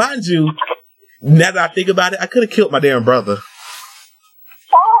mind you, now that I think about it, I could have killed my damn brother.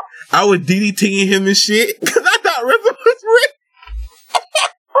 I was DDTing him and shit because I thought wrestling was real.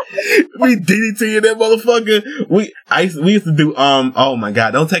 We DDTing that motherfucker. We used to do oh my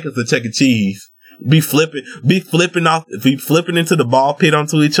god, don't take us to Chuck E. Cheese. Be flipping into the ball pit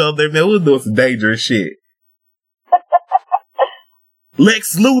onto each other. Man, we was doing some dangerous shit.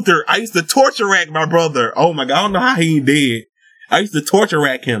 Lex Luthor, I used to torture rack my brother. Oh my god, I don't know how he did. I used to torture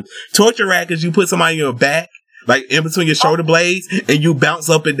rack him. Torture rack is you put somebody on your back, like in between your shoulder blades, and you bounce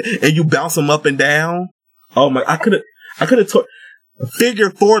them up and down. Oh my! I could have figure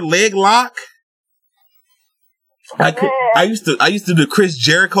 4 leg lock. I used to do Chris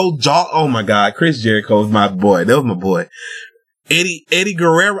Jericho jaw. Oh my god, Chris Jericho was my boy. That was my boy. Eddie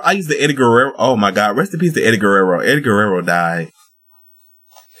Guerrero. I used to Eddie Guerrero. Oh my god, rest in peace to Eddie Guerrero. Eddie Guerrero died.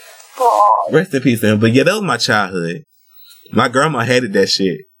 Rest in peace to him. But yeah, that was my childhood. My grandma hated that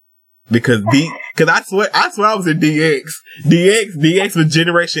shit. Because I swear I was in DX. DX was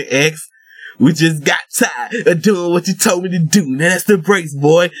Generation X. We just got tired of doing what you told me to do. Now that's the brace,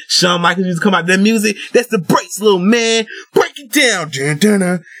 boy. Shawn Michaels used to come out to that music. That's the brace, little man. Break it down. Dun dun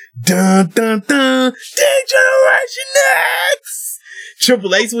dun dun dun. D-Generation X.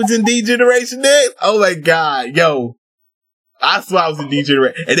 Triple H was in D-Generation X. Oh my god, yo. I swear I was in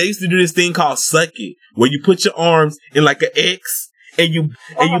D-Generation. And they used to do this thing called Suck It, where you put your arms in like an X. And you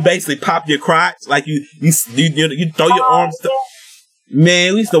basically pop your crotch, like you throw your arms.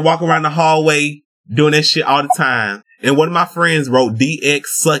 Man, we used to walk around the hallway doing that shit all the time. And one of my friends wrote DX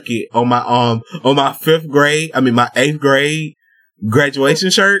Suck It on my 8th grade graduation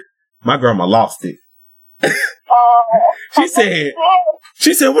shirt. My grandma lost it. She said,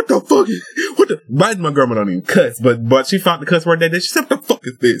 what the fuck? My grandma don't even cuss, but she found the cuss word that day. She said, what the fuck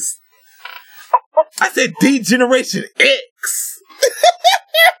is this? I said, D-Generation X.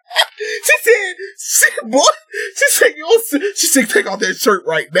 She said, take off that shirt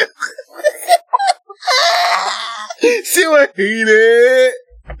right now. She would hate it.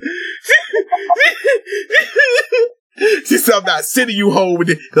 She said, I'm not sending you home with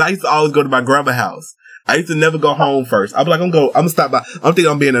it. Cause I used to always go to my grandma's house. I used to never go home first. I'd be like, I'm gonna stop by. I'm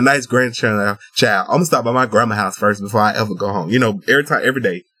thinking I'm being a nice grandchild. I'm gonna stop by my grandma's house first before I ever go home. Every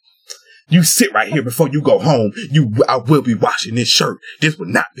day. You sit right here before you go home. I will be washing this shirt. This would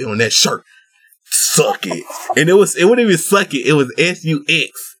not be on that shirt. Suck it. And it wouldn't even suck it. It was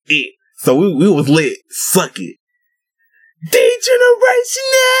SUX it. So we was lit. Suck it. D-Generation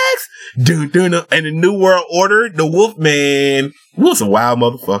X. Dun. And the New World Order, the Wolfman. We were some wild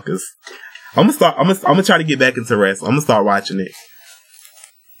motherfuckers. I'm gonna try to get back into wrestling. I'm gonna start watching it.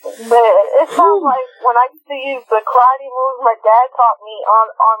 But it sounds like when I used to use the karate moves my dad taught me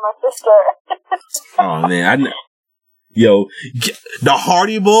on my sister. Oh man, I know. Yo, the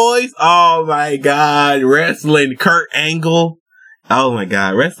Hardy Boys. Oh my God, wrestling. Kurt Angle. Oh my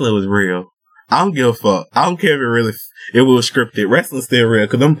God, wrestling was real. I don't give a fuck. I don't care if it was scripted. Wrestling's still real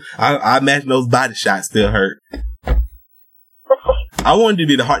because I imagine those body shots still hurt. I wanted to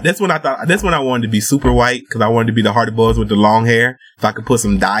be that's when I wanted to be super white because I wanted to be the Hardy Boys with the long hair. If I could put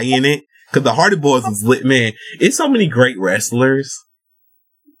some dye in it. Because the Hardy Boys was lit, man. It's so many great wrestlers.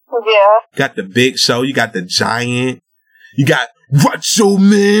 Yeah. Got the Big Show. You got the Giant. You got Macho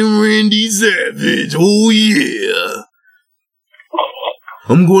Man Randy Savage. Oh yeah.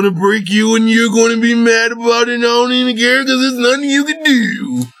 I'm going to break you and you're going to be mad about it. I don't even care because there's nothing you can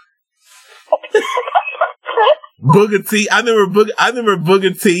do. Booker T. I remember Booker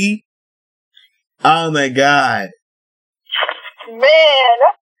T. Oh my God. Man,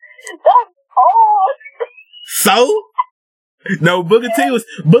 that's old. So? No, Booker T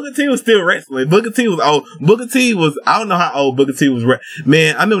was still wrestling. Booker T was old. I don't know how old Booker T was.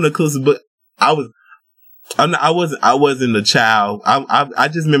 Man, I remember the clips of I wasn't a child. I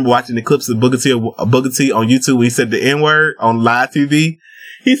just remember watching the clips of Booker T on YouTube when he said the N-word on live TV.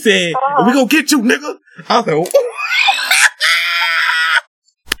 He said, "We gonna get you, nigga." I was like,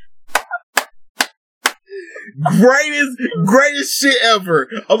 greatest shit ever.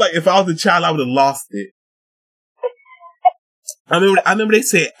 I'm like, if I was a child, I would have lost it. I remember they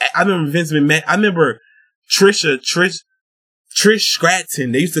said, I remember Vince McMahon, I remember Trish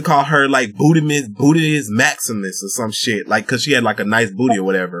Stratton, they used to call her like Booty Maximus or some shit, like, cause she had like a nice booty or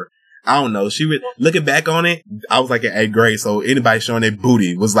whatever. I don't know. Looking back on it, I was like in 8th grade, so anybody showing their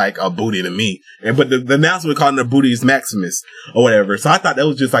booty was like a booty to me. But the announcer would call her Booty's Maximus or whatever. So I thought that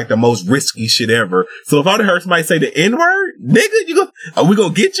was just like the most risky shit ever. So if I would have heard somebody say the N-word, nigga, are we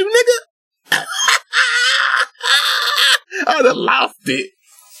gonna get you, nigga? I would have lost it.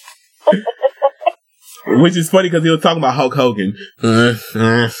 Which is funny because he was talking about Hulk Hogan.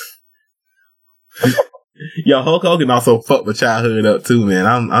 Yo, Hulk Hogan also fucked my childhood up too, man.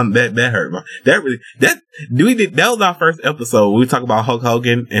 That hurt my, that was our first episode. We talked about Hulk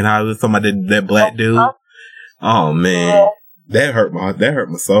Hogan and how he was talking about that black dude. Oh man, that hurt my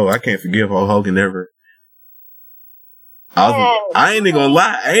soul. I can't forgive Hulk Hogan ever. I ain't gonna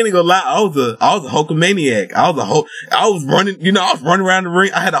lie. I was a Hulkamaniac. I was running around the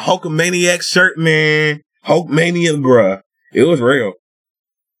ring. I had a Hulkamaniac shirt, man. Hulkmania, bruh. It was real.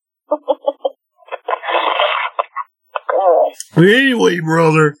 Anyway,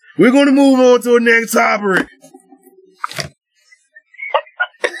 brother, we're gonna move on to the next topic.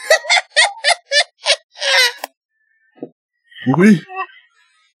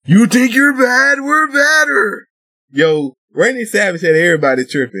 You think you're bad? We're badder. Yo, Randy Savage had everybody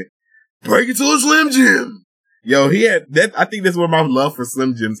tripping. Break it to a Slim Jim. Yo, he had that. I think that's where my love for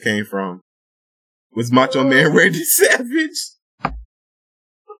Slim Jims came from. Was Macho Man Randy Savage?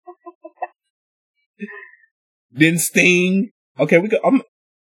 Then Sting. Okay, I'm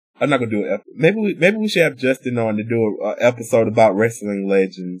not gonna do it. Maybe we should have Justin on to do an episode about wrestling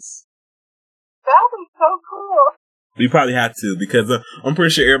legends. That would be so cool. We probably have to because I'm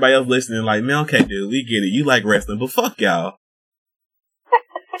pretty sure everybody else listening like, man, okay, dude, we get it. You like wrestling, but fuck y'all.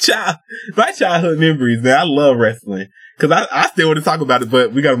 My childhood memories, man. I love wrestling because I still want to talk about it,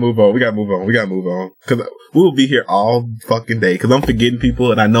 but we gotta move on. Because we'll be here all fucking day. Because I'm forgetting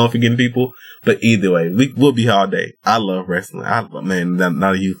people, and I know I'm forgetting people. But either way, we'll be here all day. I love wrestling. Man,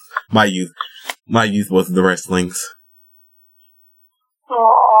 not youth. My youth was the wrestlings.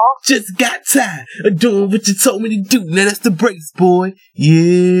 Aww. Just got tired of doing what you told me to do. Now that's the brakes, boy.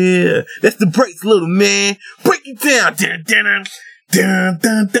 Yeah, that's the brakes, little man. Break it down. Dun,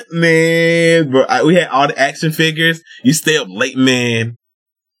 dun, dun. Man, bro, we had all the action figures. You stay up late, man.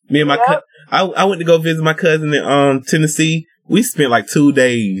 Me and my I went to go visit my cousin in Tennessee. We spent like 2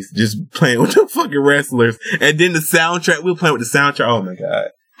 days just playing with the fucking wrestlers. And then the soundtrack, we were playing with the soundtrack. Oh my God.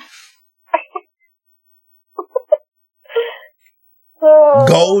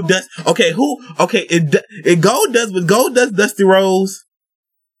 Gold Dust. Okay, Gold Dust was Gold Dust Dusty Rose.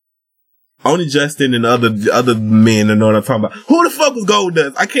 Only Justin and the other men know what I'm talking about. Who the fuck was Gold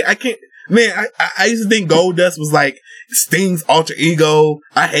Dust? I can't. Man, I used to think Gold Dust was like Sting's alter ego.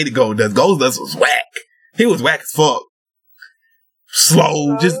 I hated Gold Dust. Gold Dust was whack. He was whack as fuck.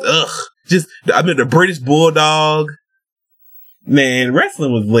 Slow, I mean the British Bulldog. Man,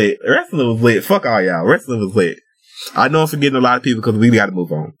 wrestling was lit. Fuck all y'all. Wrestling was lit. I know I'm forgetting a lot of people because we gotta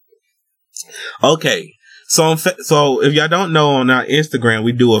move on. Okay, So if y'all don't know, on our Instagram,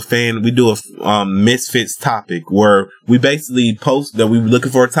 we do a Misfits topic where we basically post that we're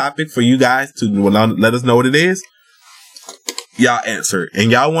looking for a topic for you guys to let us know what it is. Y'all answer.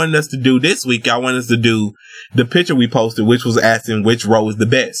 And y'all wanted us to do this week, y'all wanted us to do the picture we posted, which was asking which row is the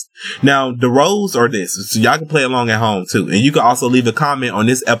best. Now, the rows are this, so y'all can play along at home too. And you can also leave a comment on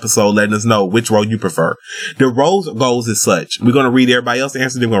this episode letting us know which row you prefer. The rows goes as such. We're going to read everybody else's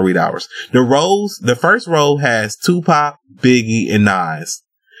answer, then we're going to read ours. The first row has Tupac, Biggie, and Nas.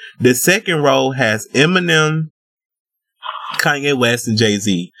 The second row has Eminem, Kanye West, and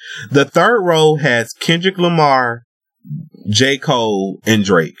Jay-Z. The third row has Kendrick Lamar, J. Cole, and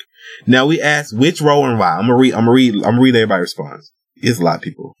Drake. Now we asked which row and why. I'm gonna read everybody's response. It's a lot of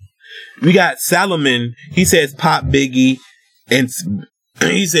people. We got Salomon. He says Pop, Biggie, and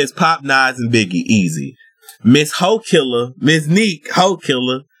he says Pop, Nas, and Biggie. Easy. Miss Ho Killer, Miss Neek Ho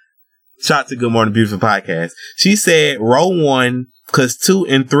Killer. Shout out to Good Morning Beautiful Podcast. She said row 1 because 2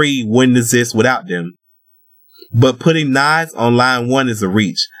 and 3 wouldn't exist without them. But putting Nas on line 1 is a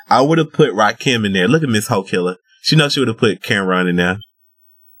reach. I would have put Rakim in there. Look at Miss Ho Killer. She knows she would have put Cameron in there.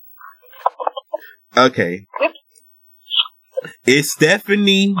 Okay. It's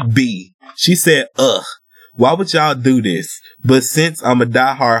Stephanie B. She said, why would y'all do this? But since I'm a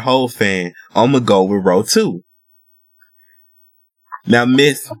diehard Hole fan, I'm gonna go with row 2. Now,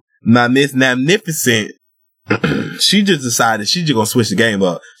 Miss Magnificent, she just decided she's just gonna switch the game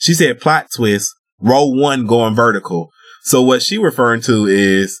up. She said plot twist, row 1 going vertical. So what she referring to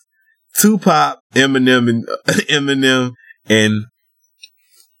is Tupac, Eminem, and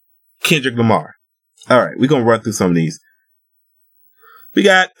Kendrick Lamar. All right, we're gonna run through some of these. We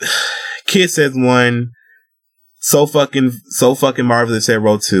got Kiss says 1. So fucking marvelous said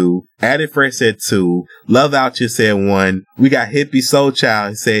row 2. Added Fresh said 2. Love Out You said 1. We got Hippie Soul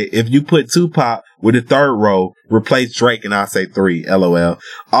Child said if you put Tupac with the third row, replace Drake, and I'll say 3. LOL.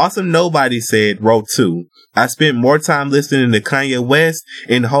 Awesome Nobody said row 2. I spent more time listening to Kanye West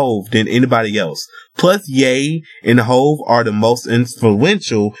and Hove than anybody else. Plus, Ye and Hove are the most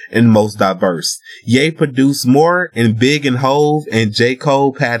influential and most diverse. Ye produced more and Big and Hove and J.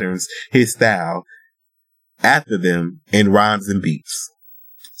 Cole patterns his style after them in rhymes and beats.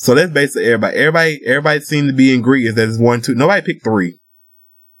 So that's basically everybody. Everybody seemed to be in agreement that it's 1, 2. Nobody picked 3.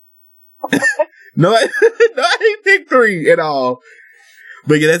 Nobody picked 3 at all.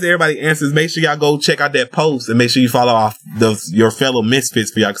 But yeah, that's everybody's answers. Make sure y'all go check out that post and make sure you follow off your fellow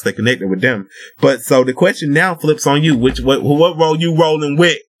misfits for y'all to stay connected with them. But so the question now flips on you. What role you rolling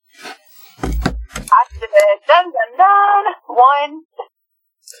with? I said dun dun dun 1.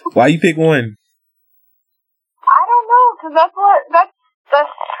 Why you pick 1? I don't know, because that's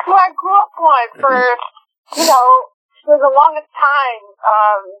who I grew up on for the longest time.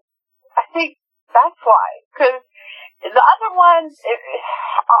 I think that's why. Because the other ones,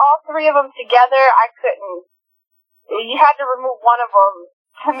 all 3 of them together, I couldn't. You had to remove one of them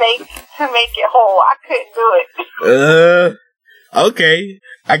to make it whole. I couldn't do it. Okay.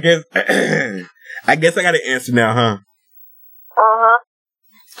 I guess I got an answer now, huh?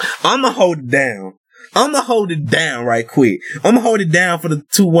 I'ma hold it down. I'm gonna hold it down right quick. I'm gonna hold it down for the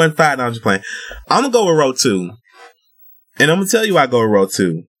 215. No, I'm just playing. I'm gonna go with row 2, and I'm gonna tell you why I go with row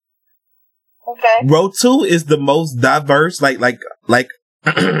 2. Okay. Row 2 is the most diverse. Like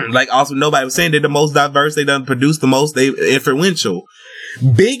also nobody was saying they're the most diverse. They done produce the most. They influential.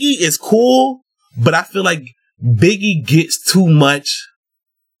 Biggie is cool, but I feel like Biggie gets too much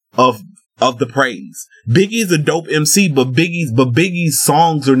of the praise. Biggie is a dope MC, but Biggie's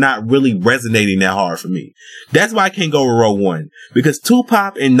songs are not really resonating that hard for me. That's why I can't go with row 1, because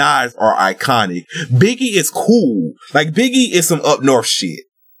Tupac and Nas are iconic. Biggie is cool. Like Biggie is some up north shit.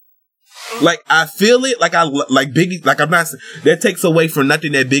 Like I feel it. Like Biggie. Like I'm not. That takes away from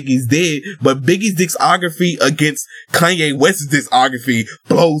nothing that Biggie's did, but Biggie's discography against Kanye West's discography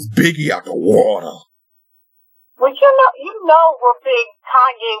blows Biggie out the water. Well, you know we're big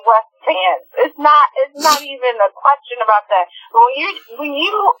Kanye West fans. It's not even a question about that. When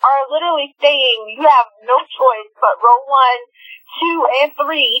you are literally saying you have no choice but row 1, 2, and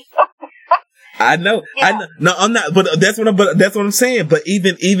 3. I know. Yeah. I know. No, I'm not. But that's what I'm saying. But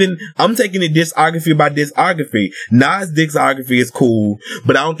even I'm taking it discography by discography. Nas' discography is cool,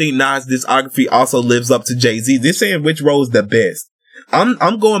 but I don't think Nas' discography also lives up to Jay-Z. They're saying which row is the best.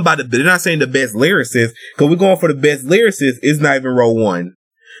 I'm going by they're not saying the best lyricist, because we're going for the best lyricist. It's not even row 1.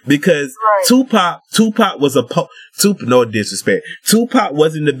 Because right. Tupac was no disrespect. Tupac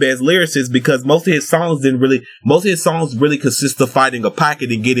wasn't the best lyricist because most of his songs really consist of fighting a pocket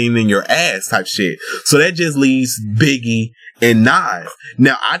and getting in your ass type shit. So that just leaves Biggie and Nas.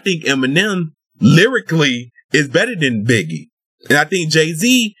 Now I think Eminem lyrically is better than Biggie. And I think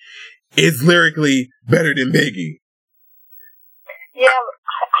Jay-Z is lyrically better than Biggie. Yeah,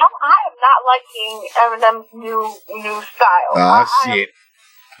 I am not liking Eminem's new style. Oh, shit.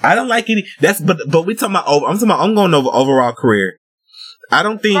 I don't like any. But we talking about I'm going over overall career. I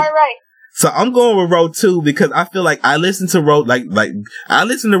don't think. Right. So I'm going with Road 2 because I feel like I listen to Road I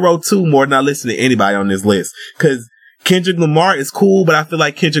listen to Road 2 more than I listen to anybody on this list. Because Kendrick Lamar is cool, but I feel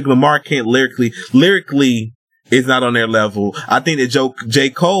like Kendrick Lamar can't lyrically is not on their level. I think that J.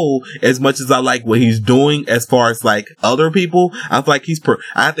 Cole, as much as I like what he's doing as far as like other people, I feel like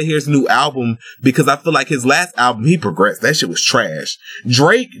I have to hear his new album because I feel like his last album, he progressed. That shit was trash.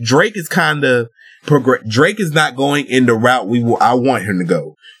 Drake is kind of Drake is not going in the route I want him to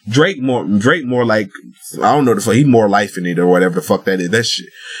go. Drake more like, I don't know the fuck, he more life in it or whatever the fuck that is. That shit.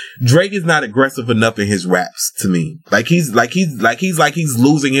 Drake is not aggressive enough in his raps to me. He's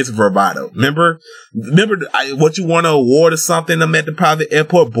losing his bravado. Remember what you want, an award or something? I'm at the private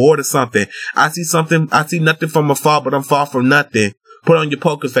airport board or something. I see nothing from afar, but I'm far from nothing. Put on your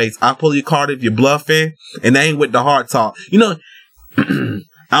poker face. I'll pull your card if you're bluffing, and that ain't with the hard talk. You know,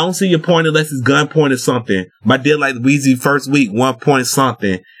 I don't see your point unless it's gun point or something. My deal like Weezy first week, 1 point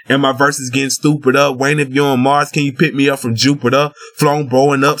something. And my verse is getting stupider. Wayne, if you're on Mars, can you pick me up from Jupiter? Flown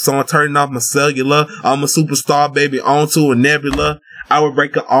blowing up, so I'm turning off my cellular. I'm a superstar, baby, onto a nebula. I would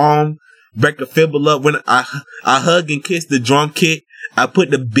break an arm, break a fibula when I hug and kiss the drum kit. I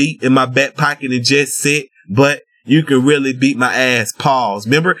put the beat in my back pocket and just sit. But you can really beat my ass. Pause.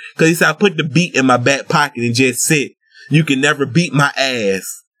 Remember? Because he said I put the beat in my back pocket and just sit. You can never beat my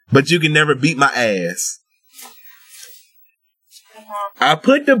ass. But you can never beat my ass. I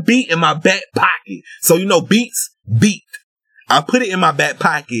put the beat in my back pocket. So, beats, beat. I put it in my back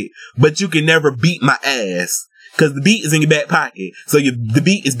pocket, but you can never beat my ass. Because the beat is in your back pocket. So the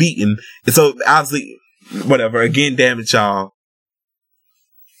beat is beaten. So, obviously, whatever. Again, damn it, y'all.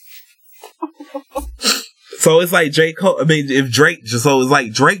 So, it's like Drake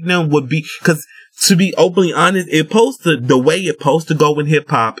then would be, because to be openly honest, the way it's supposed to go in hip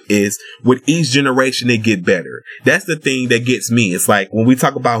hop is with each generation it get better. That's the thing that gets me. It's like when we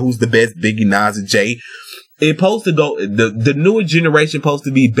talk about who's the best, Biggie, Nas, and Jay, it's supposed to go, the newer generation supposed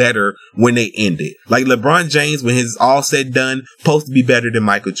to be better when they end it. Like LeBron James, when his all said done, supposed to be better than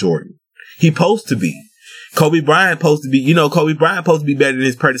Michael Jordan. He supposed to be. Kobe Bryant supposed to be better than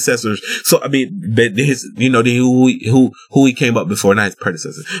his predecessors. So, I mean, who he came up before, not his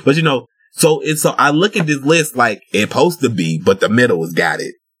predecessors. But so I look at this list like it's supposed to be, but the middle has got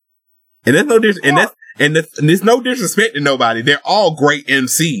it. And there's no there's no disrespect to nobody. They're all great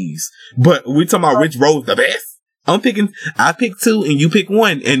MCs. But we talking about which role's the best. I pick two and you pick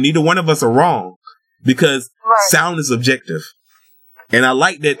one, and neither one of us are wrong. Because sound is objective. And I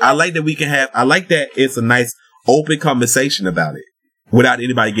like that it's a nice open conversation about it without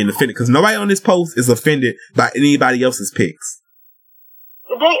anybody getting offended. Because nobody on this post is offended by anybody else's picks.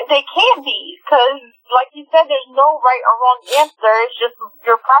 They can be, because, like you said, there's no right or wrong answer. It's just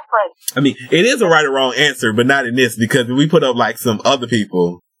your preference. I mean, it is a right or wrong answer, but not in this, because when we put up, like, some other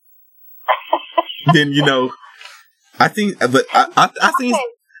people, then, I seen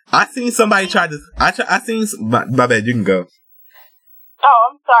somebody try to, my bad, you can go.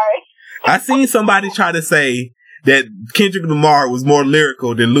 Oh, I'm sorry. I seen somebody try to say that Kendrick Lamar was more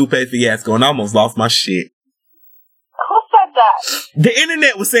lyrical than Lupe Fiasco, and I almost lost my shit. Who said that? The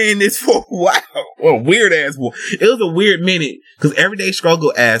internet was saying this for a while. Well, weird ass. It was a weird minute because Everyday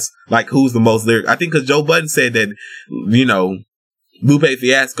Struggle asked like who's the most lyric. I think because Joe Budden said that Lupe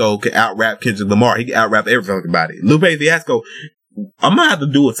Fiasco can out rap Kendrick Lamar. He can out rap everybody. Lupe Fiasco. I'm gonna have to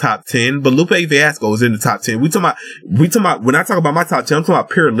do a top 10, but Lupe Fiasco is in the top 10. We talking about when I talk about my top 10, I'm talking about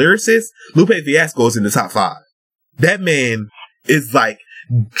pure lyricists. Lupe Fiasco is in the top 5. That man is like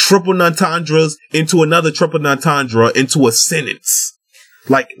triple entendres into another triple entendre into a sentence.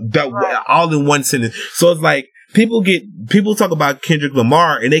 Like that, all in one sentence. So it's like people talk about Kendrick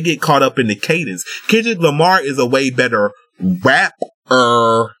Lamar and they get caught up in the cadence. Kendrick Lamar is a way better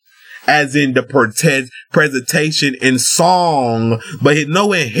rapper, as in the presentation and song, but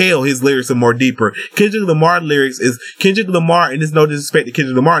no in hell his lyrics are more deeper. Kendrick Lamar, and there's no disrespect to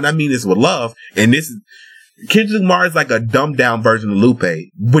Kendrick Lamar, and I mean this with love, and Kendrick Lamar is like a dumbed down version of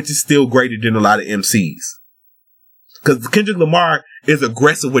Lupe, which is still greater than a lot of MCs. Because Kendrick Lamar is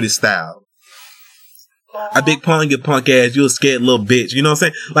aggressive with his style. I big pun your punk ass, you a scared little bitch. You know what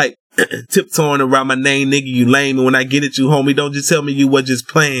I'm saying? Like, tiptoeing around my name, nigga, you lame. And when I get at you, homie, don't just tell me you were just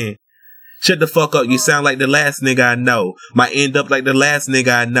playing. Shut the fuck up. You sound like the last nigga I know. Might end up like the last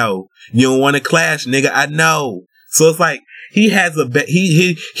nigga I know. You don't want to clash, nigga, I know. So it's like, he has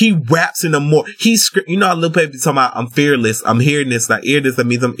he raps in a more, you know, Lil Baby talking about, I'm fearless, I'm hearing this, not ear this, that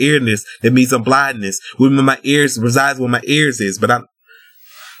means I'm earing this, that means I'm blindness. When my ears resides where my ears is, but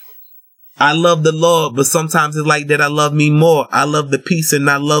I love the Lord, but sometimes it's like that I love me more. I love the peace and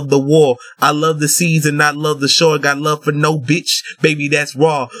I love the war. I love the seas and I love the shore. Got love for no bitch, baby, that's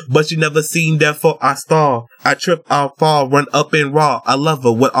raw. But you never seen, therefore I stall. I trip, I'll fall, run up and raw. I love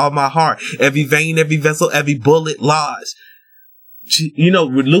her with all my heart. Every vein, every vessel, every bullet lodge. You know,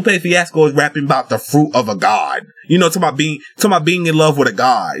 Lupe Fiasco is rapping about the fruit of a god. You know, talking about being in love with a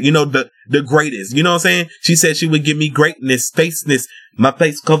god. You know, the greatest. You know what I'm saying? She said she would give me greatness, faceness. My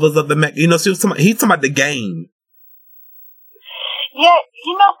face covers up the Mac. You know, he's talking about the game. Yeah,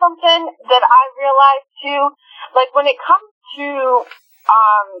 you know something that I realized too? Like, when it comes to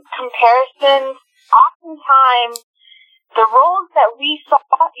comparisons, oftentimes the roles that we saw,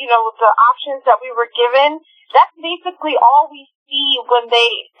 you know, the options that we were given, that's basically all we see when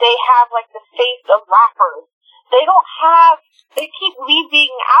they have, like, the face of rappers. They keep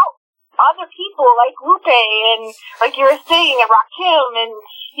leaving out other people like Lupe and, like you were saying, and Rakim and,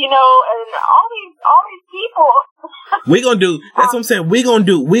 you know, and all these people. That's what I'm saying. We gonna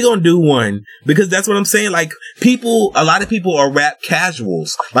do one, because that's what I'm saying. Like, a lot of people are rap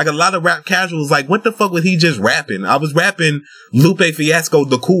casuals. Like, a lot of rap casuals, like, what the fuck was he just rapping? I was rapping Lupe Fiasco,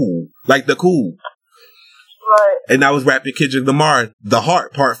 the cool. Right. And I was rapping Kendrick Lamar, The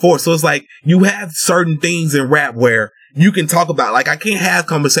Heart, Part 4. So it's like, you have certain things in rap where you can talk about, like, I can't have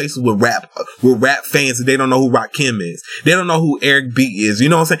conversations with rap fans and they don't know who Rakim is. They don't know who Eric B is. You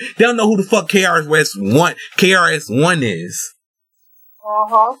know what I'm saying? They don't know who the fuck KRS-One is.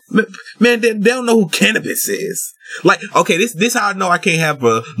 Uh-huh. Man, they don't know who Cannabis is. Like, okay, this how I know I can't have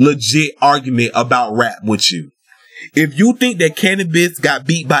a legit argument about rap with you. If you think that Cannabis got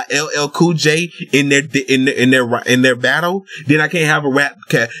beat by LL Cool J in their battle, then I can't have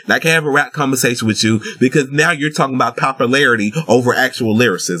a rap conversation with you, because now you're talking about popularity over actual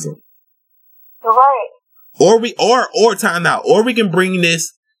lyricism. Right. Or time out. Or we can bring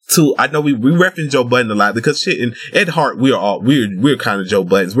this to, I know we reference Joe Budden a lot, because shit, and at heart we're kind of Joe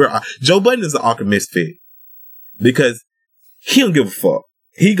Buddens. Joe Budden is an awkward misfit, because he don't give a fuck.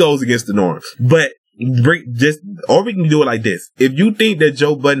 He goes against the norm. But or we can do it like this. If you think that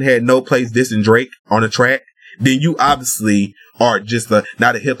Joe Budden had no place dissing Drake on a track, then you obviously are just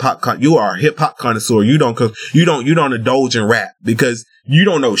not a hip hop you are a hip hop connoisseur. You don't indulge in rap, because you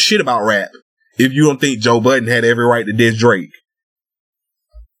don't know shit about rap if you don't think Joe Budden had every right to diss Drake.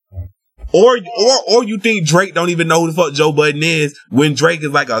 Or you think Drake don't even know who the fuck Joe Budden is, when Drake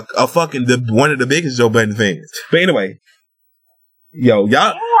is like a fucking one of the biggest Joe Budden fans. But anyway, y'all.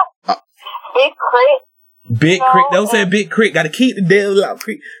 Big Crit. Don't say Big Crit. Gotta keep the devil out,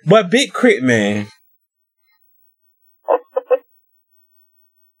 Crit. But Big Crit, man.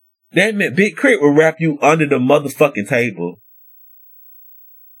 That meant Big Crit will wrap you under the motherfucking table.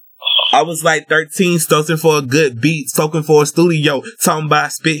 I was like 13, stumping for a good beat, soaking for a studio, talking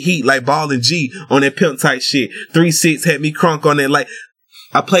about spit heat like Ball and G on that pimp type shit. 3-6 had me crunk on that, like,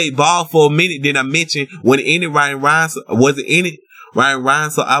 I played ball for a minute, then I mentioned when in it Ryan Rhymes wasn't in it. Ryan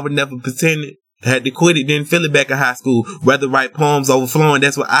Rhymes, so I would never pretend it. Had to quit it, didn't feel it back in high school. Rather write poems overflowing,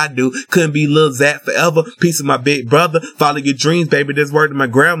 that's what I do. Couldn't be Lil Zach forever. Piece of my big brother. Follow your dreams, baby. That's word to my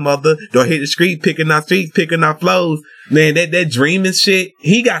grandmother. Don't hit the street, picking our streets, picking our flows. Man, that dreaming shit.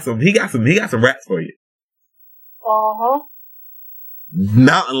 He got some raps for you. Uh-huh.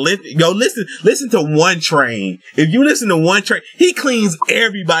 Mountain Lift. Yo, listen to One Train. If you listen to One Train, he cleans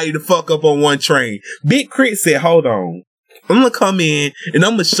everybody the fuck up on One Train. Big Crit said, hold on. I'm gonna come in and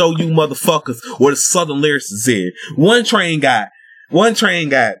I'm gonna show you motherfuckers where the Southern lyrics is in. One Train got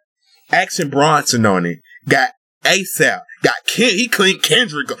Action Bronson on it. Got ASAP. Got he cleaned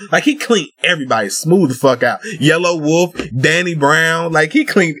Kendrick. Like, he cleaned everybody smooth the fuck out. Yellow Wolf, Danny Brown. Like, he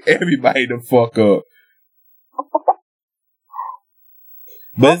cleaned everybody the fuck up.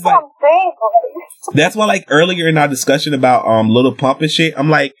 But it's like, that's why, like, earlier in our discussion about Little Pump and shit, I'm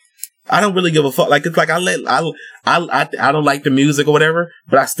like, I don't really give a fuck. Like, it's like I don't like the music or whatever,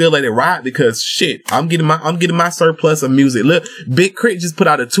 but I still let it ride, because shit, I'm getting my surplus of music. Look, Big Crit just put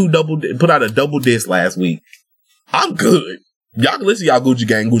out a double disc last week. I'm good. Y'all can listen to y'all Gucci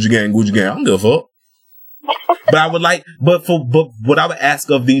Gang. I don't give a fuck. But what I would ask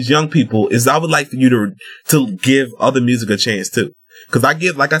of these young people is, I would like for you to give other music a chance too. Cause I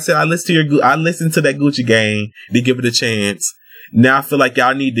listen to that Gucci Gang to give it a chance. Now I feel like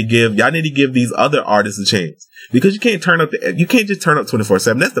y'all need to give these other artists a chance, because you can't just turn up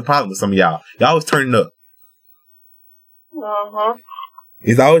 24/7. That's the problem with some of y'all. Y'all always turning up. Uh-huh.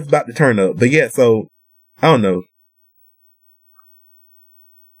 It's always about to turn up. But yeah, so I don't know.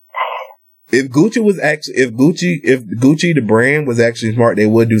 if Gucci the brand was actually smart, they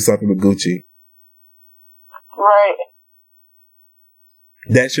would do something with Gucci. Right.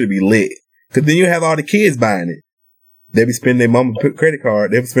 That should be lit. Cause then you have all the kids buying it. They be spending their mama credit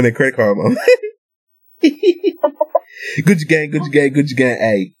card. They be spending their credit card money. Gucci gang, Gucci gang, Gucci gang.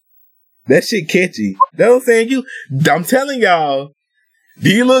 Hey, that shit catchy. That's what I'm saying. I'm telling y'all,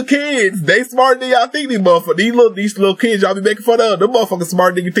 these little kids, they smarter than y'all think. These motherfuckers, these little kids y'all be making fun of, them motherfuckers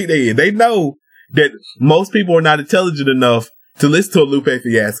smarter than you think they is. They know that most people are not intelligent enough to listen to a Lupe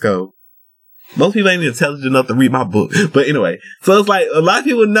Fiasco. Most people ain't intelligent enough to read my book. But anyway, so it's like a lot of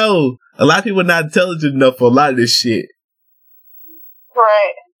people know. A lot of people are not intelligent enough for a lot of this shit.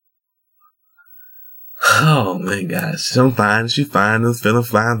 Right. Oh my gosh, I'm fine. She fine. I'm feeling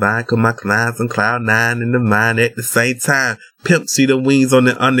fine. Fine. Cause my clients on cloud 9 in the mind at the same time. Pimp see the wings on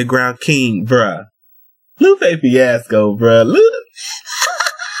the underground king, bruh. Lupe Fiasco, bruh. Look.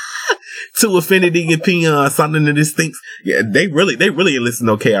 To Affinity and Peon, something that this thinks. Yeah, they really ain't listen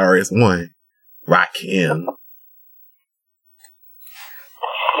to KRS-One. Rock him.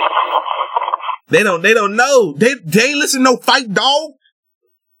 They don't know. They ain't listen to no Fight Dog.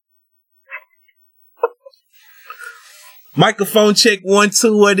 Microphone check 1,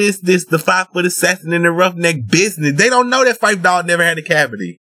 2. What is this? The 5-foot assassin in the roughneck business. They don't know that Fight Dog never had a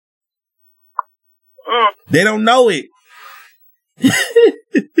cavity. They don't know it.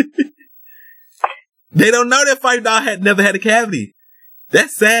 They don't know that Fight Dog never had a cavity.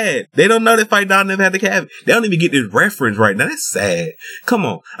 That's sad. They don't know that Fight Dog never had a cavity. They don't even get this reference right now. That's sad. Come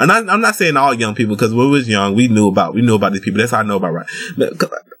on. And I'm not saying all young people, because when we was young, we knew about these people. That's how I know about right.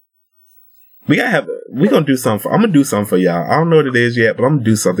 We gonna do something. I'm gonna do something for y'all. I don't know what it is yet, but I'm gonna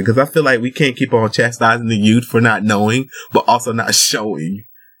do something because I feel like we can't keep on chastising the youth for not knowing, but also not showing.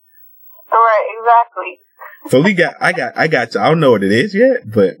 Right, exactly. So I got y'all. I don't know what it is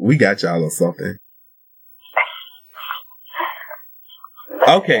yet, but we got y'all on something.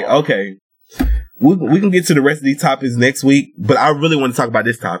 Okay. We can get to the rest of these topics next week, but I really want to talk about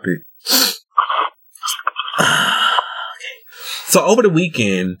this topic. So over the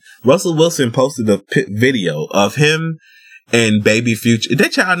weekend, Russell Wilson posted a video of him and Baby Future. Is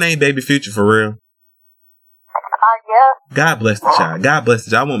that child named Baby Future for real? Yeah. God bless the child. God bless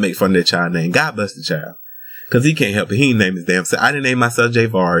the child. I won't make fun of that child name. God bless the child. Because he can't help it. He ain't named his damn self. I didn't name myself J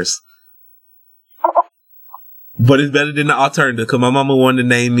Vars. But it's better than the alternative because my mama wanted to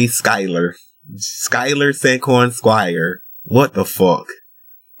name me Skylar. Skylar Sancorn Squire. What the fuck?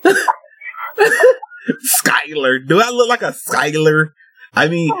 Skylar. Do I look like a Skylar? I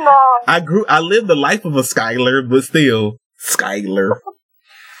mean, No. I lived the life of a Skylar, but still, Skylar.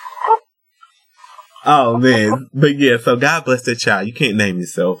 Oh, man. But yeah, so God bless that child. You can't name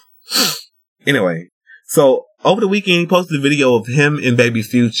yourself. Anyway, so over the weekend, he posted a video of him and Baby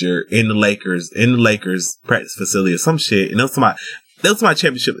Future in the Lakers practice facility or some shit. And that was my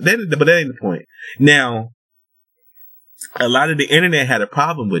championship. But that ain't the point. Now, a lot of the internet had a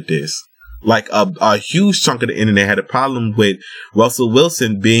problem with this. Like a huge chunk of the internet had a problem with Russell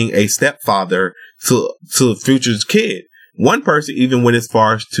Wilson being a stepfather to Future's kid. One person even went as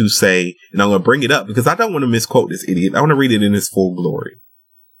far as to say, and I'm going to bring it up because I don't want to misquote this idiot. I want to read it in its full glory.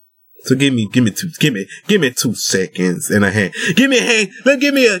 So give me 2 seconds and a hand. Give me a hand.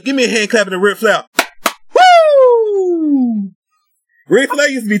 Give me a hand clap and a Ric Flair. Woo! Ric Flair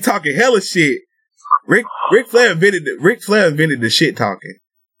used to be talking hella shit. Ric Flair invented the shit talking.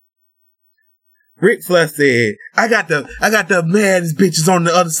 Ric Flair said, I got the maddest bitches on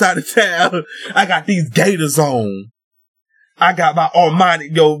the other side of town. I got these gators on. I got my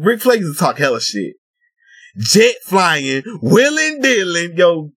Armani. Yo, Ric Flair used to talk hella shit. Jet flying, wheeling dealing.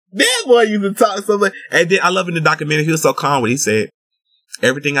 Yo, that boy used to talk so much. And then I love in the documentary, he was so calm when he said,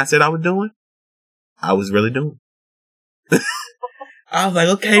 everything I said I was doing, I was really doing. I was like,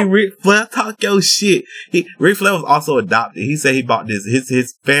 okay, Ric Flair, talk your shit. Ric Flair was also adopted. He said he bought this.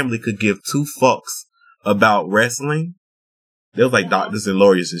 His family could give 2 fucks about wrestling. They was like doctors and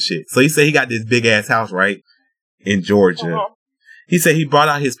lawyers and shit. So he said he got this big ass house, right? In Georgia. He said he brought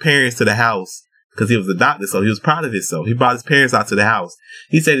out his parents to the house because he was adopted, so he was proud of himself. He brought his parents out to the house.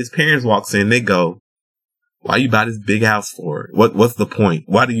 He said his parents walks in, they go, why you buy this big house for? What's the point?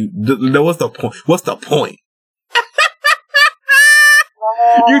 What's the point? What's the point?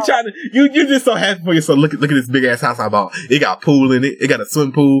 You just so happy for yourself. Look at this big ass house I bought. It got a pool in it. It got a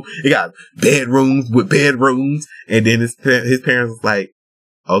swimming pool. It got bedrooms with bedrooms. And then his parents was like,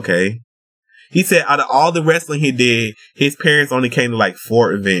 okay. He said out of all the wrestling he did, his parents only came to like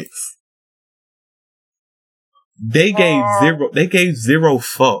 4 events. They gave zero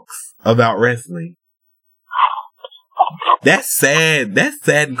fucks about wrestling. That's sad. That's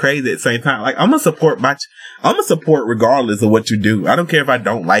sad and crazy at the same time. Like, I'm gonna support regardless of what you do. I don't care if I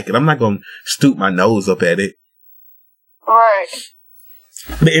don't like it. I'm not gonna stoop my nose up at it. Right.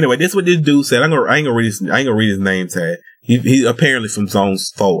 But anyway, this is what this dude said. I ain't gonna read his name tag. He apparently from Zone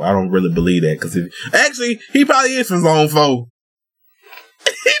 4. I don't really believe that because he probably is from Zone 4.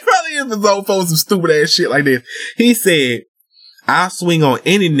 He probably is from Zone 4. Some stupid ass shit like this. He said, "I'll swing on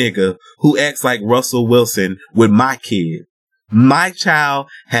any nigga who acts like Russell Wilson with my kid. My child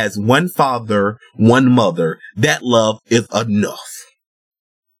has one father, one mother. That love is enough."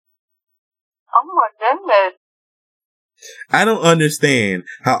 Oh my goodness. I don't understand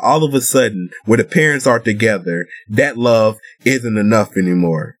how all of a sudden, when the parents are together, that love isn't enough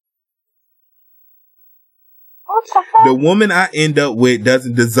anymore. What the fuck? The woman I end up with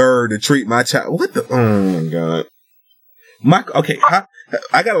doesn't deserve to treat my child. What the? Oh my god. Okay,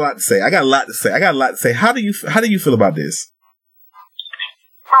 I got a lot to say. How do you feel about this?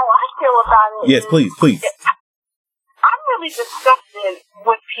 How I feel about it? Yes, please. I'm really disgusted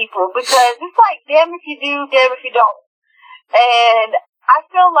with people because it's like, damn if you do, damn if you don't. And I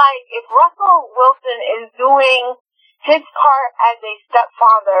feel like if Russell Wilson is doing his part as a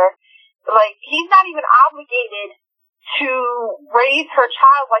stepfather, like, he's not even obligated to raise her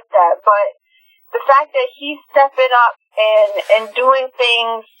child like that. But the fact that he's stepping up and doing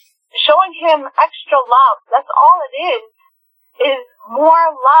things, showing him extra love, that's all it is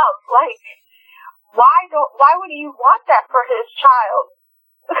more love. Like, why would he want that for his child?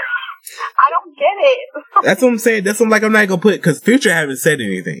 I don't get it. That's what I'm saying. That's what I'm not gonna put, because Future haven't said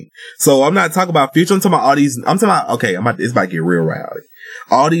anything. So I'm not talking about Future. I'm talking about all these. It's about to get real rowdy.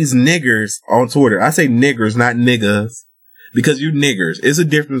 All these niggers on Twitter. I say niggers, not niggas, because you niggers. It's a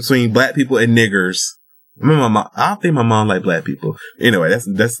difference between black people and niggers. I don't think my mom like black people. Anyway, that's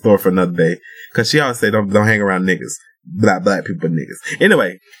a story for another day. Because she always say don't hang around niggas. Black people, niggas.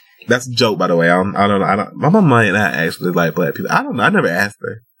 Anyway, that's a joke, by the way. I don't know. My mom might not actually like black people. I don't know. I never asked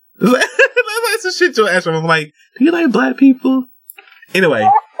her. That's the shit you'll ask her. I'm like, do you like black people? Anyway,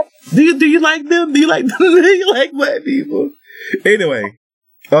 do you like them? Do you like black people? Anyway,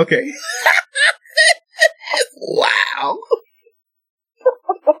 okay. Wow.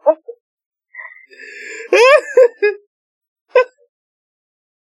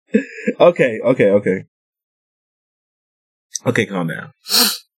 Okay. Okay, calm down.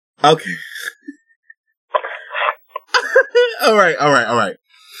 Okay. All right.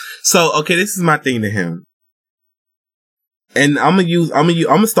 So, okay, this is my thing to him. And I'm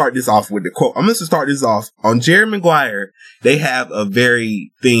gonna start this off with the quote. I'm gonna start this off on Jerry Maguire. They have a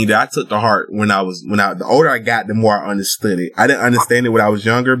very thing that I took to heart the older I got, the more I understood it. I didn't understand it when I was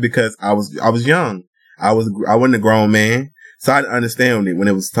younger because I was young. I wasn't a grown man, so I didn't understand it when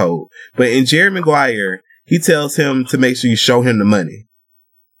it was told. But in Jerry Maguire, he tells him to make sure you show him the money.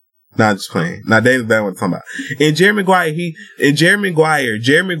 Not just playing. Now, that's what I'm talking about. In Jerry Maguire,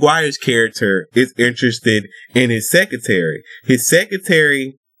 Jerry Maguire's character is interested in his secretary. His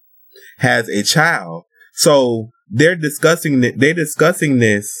secretary has a child. So they're discussing this.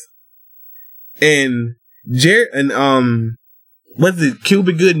 And what's it?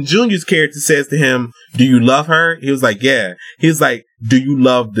 Cuba Gooding Jr.'s character says to him, "Do you love her?" He was like, "Yeah." He was like, "Do you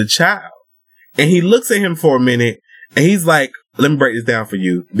love the child?" And he looks at him for a minute and he's like, "Let me break this down for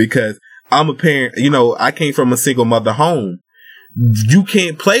you, because I'm a parent. You know, I came from a single mother home. You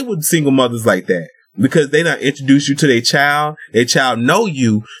can't play with single mothers like that, because they not introduce you to their child. Their child know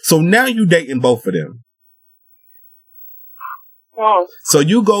you. So now you dating both of them. So I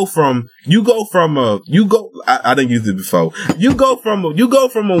didn't use it before. You go from a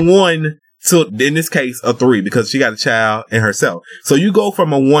 1 to, in this case, a 3, because she got a child and herself. So you go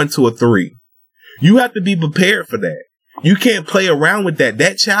from a 1 to a 3. You have to be prepared for that. You can't play around with that.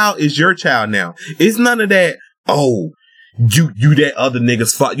 That child is your child now. It's none of that, oh, you that other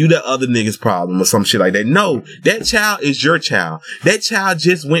nigga's fault, you that other nigga's problem or some shit like that. No, that child is your child. That child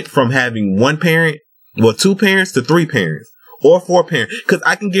just went from having 1 parent, 2 parents to 3 parents. Or 4 parents. Because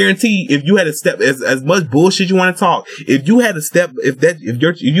I can guarantee, if you had a step, as much bullshit you want to talk, if you had a step, if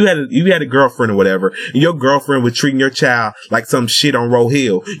you had a girlfriend or whatever, and your girlfriend was treating your child like some shit on Roe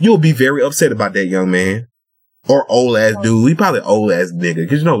Hill, you'll be very upset about that young man. Or old ass dude. He probably old ass nigga.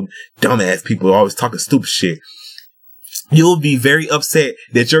 Because dumb ass people are always talking stupid shit. You'll be very upset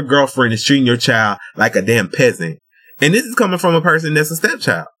that your girlfriend is treating your child like a damn peasant. And this is coming from a person that's a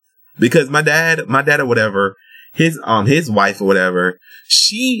stepchild. Because my dad or whatever, his wife or whatever,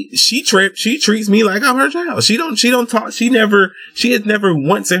 she treats me like I'm her child. She don't talk, she has never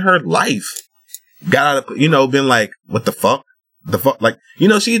once in her life got out of, been like, what the fuck? Like,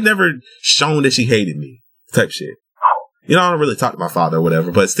 she's never shown that she hated me type shit. You know, I don't really talk to my father or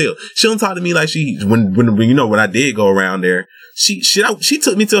whatever, but still, she don't talk to me like when I did go around there, she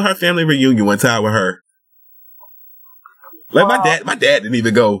took me to her family reunion one time with her. Like my dad didn't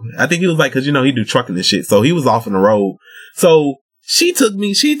even go. I think he was like, cause he do trucking and shit. So he was off on the road. So she took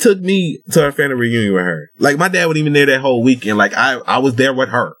me to her family reunion with her. Like my dad wasn't even there that whole weekend. Like I was there with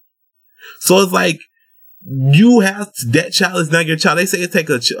her. So it's like, that child is not your child. They say it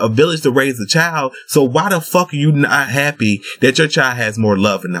takes a village to raise a child. So why the fuck are you not happy that your child has more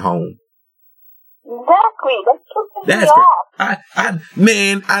love in the home? Exactly. That's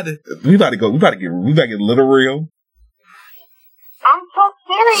we about to get a little real. I'm so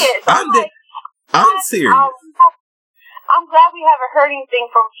serious. I'm serious. I'm glad we haven't heard anything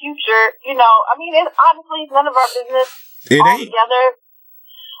from Future. I mean, honestly, none of our business altogether.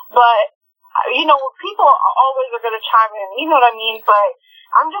 But people always are going to chime in. You know what I mean? But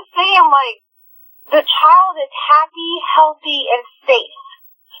I'm just saying, like, the child is happy, healthy, and safe.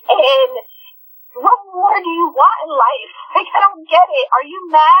 And what more do you want in life? Like, I don't get it. Are you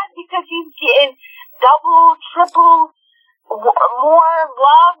mad because he's getting double, triple, more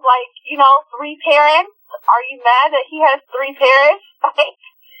love? Like, 3 parents? Are you mad that he has 3 parents? Like,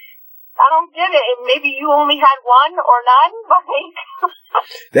 I don't get it. And maybe you only had one or none. Like,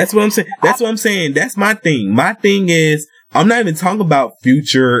 that's what I'm saying. That's my thing. My thing is, I'm not even talking about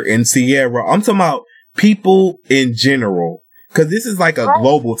Future and Sierra. I'm talking about people in general. Cause this is like a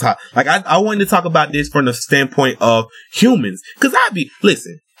global topic. Like I wanted to talk about this from the standpoint of humans. Cause I'd be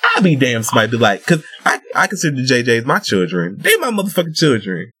damn somebody be like, cause I consider the JJs my children. They my motherfucking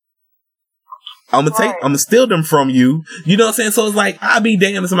children. I'm gonna steal them from you. You know what I'm saying? So it's like, I'd be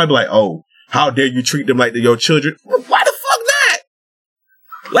damned if somebody be like, oh, how dare you treat them like they're your children? Why the fuck not?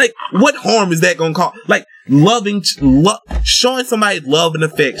 Like, what harm is that gonna cause? Like, showing somebody love and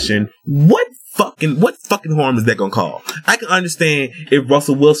affection, what fucking harm is that gonna cause? I can understand if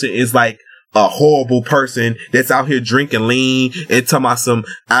Russell Wilson is like a horrible person that's out here drinking lean and talking about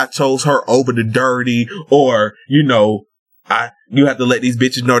I chose her over the dirty, or, you have to let these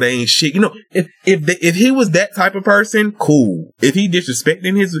bitches know they ain't shit. If he was that type of person, cool. If he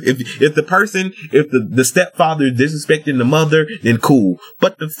disrespecting if the stepfather is disrespecting the mother, then cool.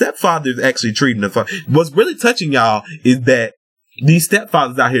 But the stepfather is actually treating the father. What's really touching y'all is that these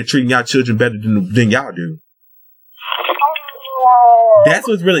stepfathers out here treating y'all children better than y'all do. That's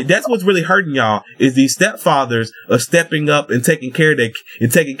what's really hurting y'all, is these stepfathers are stepping up and taking care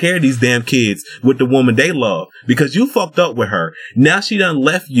of these damn kids with the woman they love, because you fucked up with her. Now she done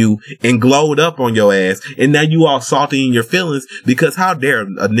left you and glowed up on your ass, and now you all salty in your feelings because how dare a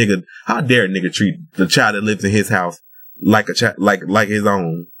nigga treat the child that lives in his house like a child, like his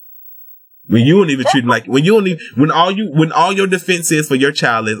own. When you don't even treat him like, when all your defense is for your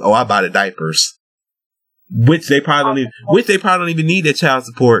child is, oh, I buy the diapers. Which they probably don't even need that child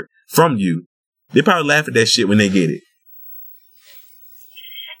support from you. They probably laugh at that shit when they get it.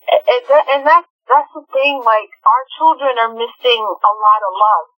 And that's the thing. Like, our children are missing a lot of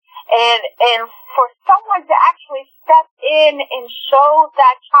love, and for someone to actually step in and show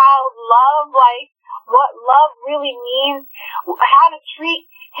that child love, like what love really means, how to treat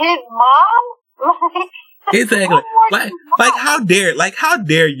his mom. Exactly. Like how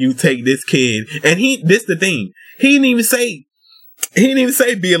dare you take this kid, and this the thing. He didn't even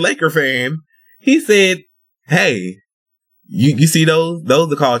say be a Laker fan. He said, hey, you see those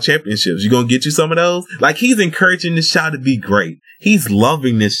are called championships. You gonna get you some of those? Like, he's encouraging this child to be great. He's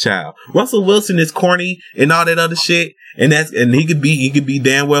loving this child. Russell Wilson is corny and all that other shit. And he could be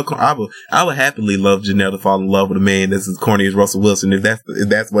damn well. I would happily love Janelle to fall in love with a man that's as corny as Russell Wilson, if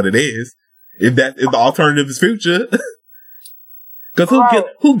that's what it is. If the alternative is Future. Cause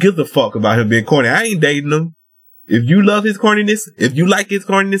who gives a fuck about him being corny? I ain't dating him. If you love his corniness, if you like his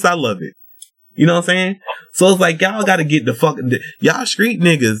corniness, I love it. You know what I'm saying? So it's like, y'all gotta get y'all street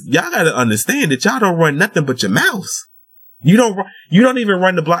niggas, y'all gotta understand that y'all don't run nothing but your mouth. You don't even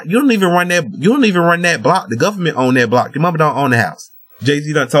run the block. You don't even run that block. The government own that block. Your mama don't own the house.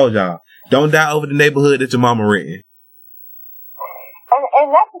 Jay-Z done told y'all, don't die over the neighborhood that your mama renting. And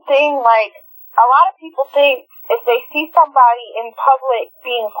that's the thing, like, a lot of people think if they see somebody in public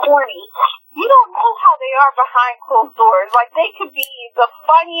being corny, you don't know how they are behind closed doors. Like, they could be the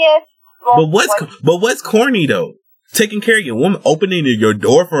funniest. But what's corny though? Taking care of your woman, opening your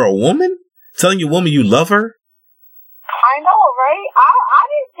door for a woman, telling your woman you love her. I know, right? I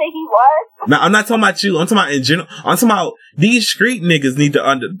didn't say he was. Now, I'm not talking about you. I'm talking about in general. I'm talking about these street niggas need to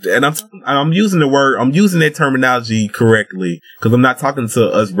and I'm using that terminology correctly, because I'm not talking to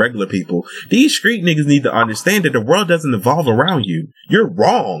us regular people. These street niggas need to understand that the world doesn't evolve around you. You're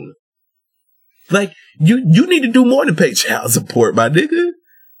wrong. Like, you need to do more than pay child support, my nigga.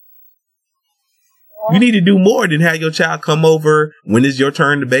 You need to do more than have your child come over when it's your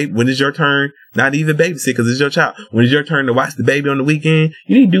turn to baby. When it's your turn, not even babysit because it's your child. When it's your turn to watch the baby on the weekend,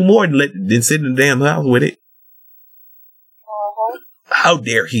 you need to do more than sit in the damn house with it. How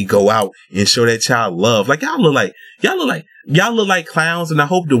dare he go out and show that child love? Like y'all look like clowns. And I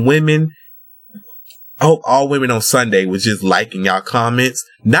hope all women on Sunday was just liking y'all comments,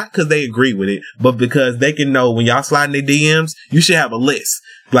 not because they agree with it, but because they can know when y'all slide in their DMs, you should have a list.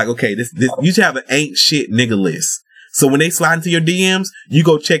 Like, okay, this you should have an ain't shit nigga list. So when they slide into your DMs, you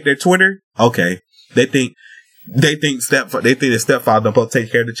go check their Twitter. Okay, they think the stepfather supposed to take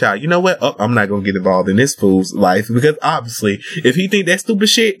care of the child. You know what? Oh, I'm not gonna get involved in this fool's life because obviously, if he think that stupid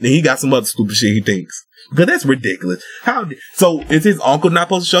shit, then he got some other stupid shit he thinks. Because that's ridiculous. So is his uncle not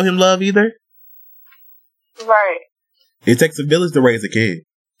supposed to show him love either? Right. It takes a village to raise a kid.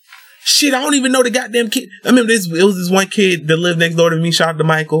 Shit, I don't even know the goddamn kid. I mean, it was this one kid that lived next door to me, shout out to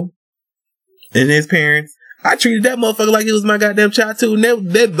Michael and his parents. I treated that motherfucker like he was my goddamn child too. And I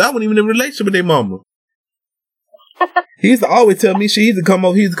wasn't even in a relationship with their mama. He used to always tell me he used to come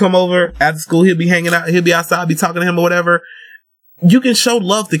over after school. He'll be hanging out. He'll be outside, be talking to him or whatever. You can show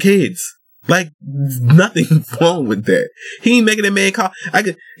love to kids. Like, nothing wrong with that. He ain't making that man call.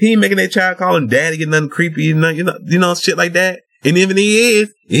 He ain't making that child call him daddy, get nothing creepy, you know, shit like that. And even he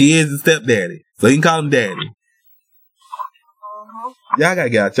is a stepdaddy. So he can call him daddy. Y'all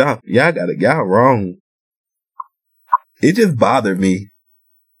gotta get out, y'all wrong. It just bothered me.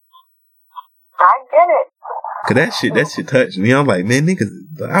 I get it. Cause that shit touched me. I'm like, man, niggas,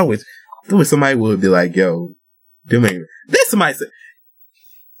 I wish somebody would be like, yo, then somebody said,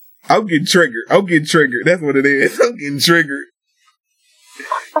 I'm getting triggered. That's what it is. I'm getting triggered.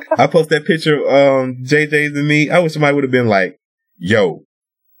 I post that picture of JJ's and me. I wish somebody would have been like, yo,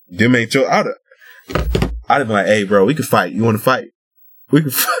 them ain't your... I'd have been like, hey, bro, we can fight. You want to fight? We can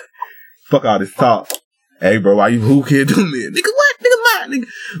fight. Fuck all this talk. Hey, bro, who can't do this? Nigga, what? Nigga, mine,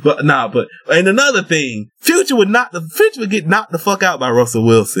 nigga. And another thing, Future would get knocked the fuck out by Russell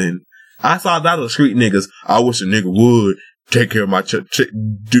Wilson. I saw a lot of street niggas. I wish a nigga would take care of my child.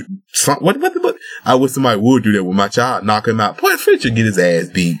 What? I wish somebody would do that with my child. Knock him out. Poor Future get his ass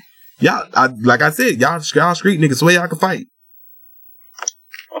beat. Y'all, like I said, y'all street niggas swear y'all can fight.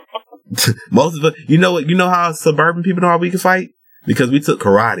 Most of it, you know how suburban people know how we can fight? Because we took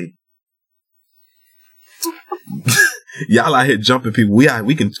karate. Y'all out here jumping people. I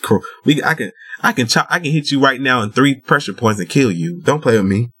can hit you right now in 3 pressure points and kill you. Don't play with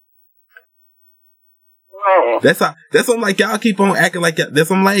me. That's what I'm like. Y'all keep on acting like that's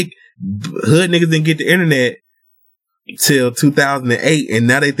what I'm like. Hood niggas didn't get the internet till 2008, and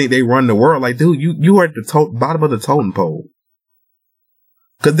now they think they run the world. Like, dude, you are at the bottom of the totem pole.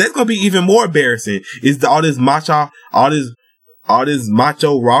 Cause that's gonna be even more embarrassing. Is all this macho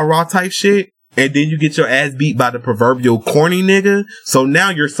rah type shit, and then you get your ass beat by the proverbial corny nigga. So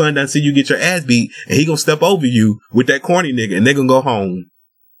now your son done see you get your ass beat, and he gonna step over you with that corny nigga, and they gonna go home.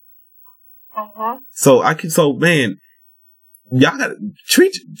 So man, y'all gotta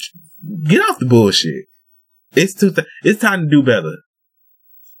get off the bullshit. It's time to do better.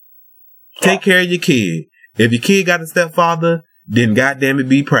 Take care of your kid. If your kid got a stepfather, then goddamn it,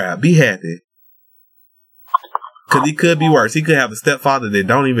 be proud, be happy. Cause he could be worse. He could have a stepfather that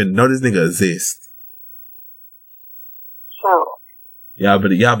don't even know this nigga exists. True. Y'all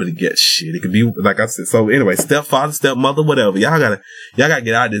better get shit. It could be like I said. So anyway, stepfather, stepmother, whatever. Y'all gotta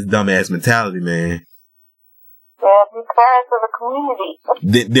get out of this dumbass mentality, man. Yeah, be parents of the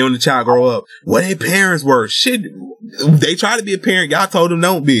community. Then when the child grow up, what their parents were. Shit, they try to be a parent. Y'all told them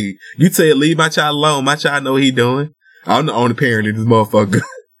don't be. You tell leave my child alone. My child know what he doing. I'm the only parent in this motherfucker.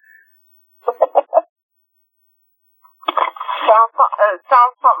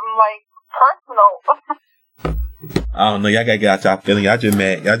 Sounds something like personal. I don't know. Y'all gotta get out y'all feeling. Y'all just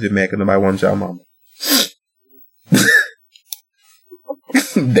mad because nobody wants y'all mama.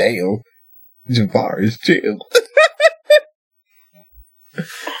 Damn. Jafar is chill.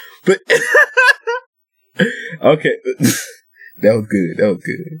 But okay. That was good.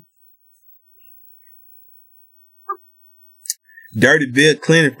 Dirty Bill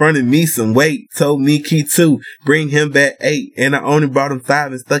Clinton fronted me some weight, told me key 2, bring him back 8, and I only brought him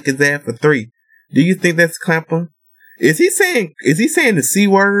 5 and stuck his ass for 3. Do you think that's clamper? Is he saying the C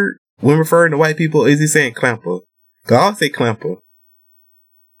word when referring to white people, or is he saying clamper? Cause I'll say clamper.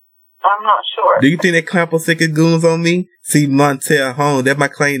 I'm not sure. Do you think that clamper sick his goons on me? See Montel home, that's my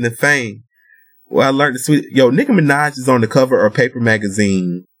claim to fame. Well, I learned the sweet. Yo, Nicki Minaj is on the cover of Paper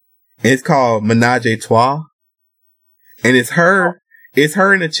Magazine. And it's called Menage a Trois. And it's her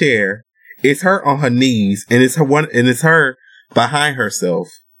in a chair. It's her on her knees, and it's her behind herself.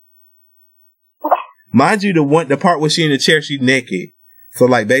 Mind you, the part where she in the chair, she naked. So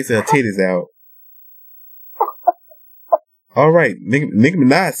like basically her titties out. All right, Nicki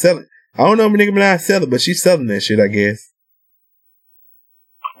Minaj selling. I don't know if Nicki Minaj selling, but she's selling that shit, I guess.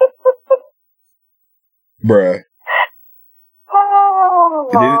 Bruh.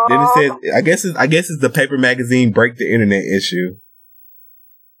 Then it says, I guess it's the paper magazine break the internet issue.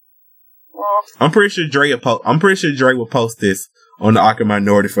 I'm pretty sure Dre will post this on the Awkward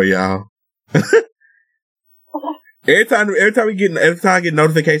Minority for y'all. Every time I get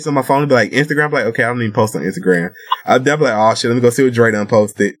notifications on my phone, be like Instagram, I'm like, okay, I don't even post on Instagram. I'm definitely like, oh shit, let me go see what Dre done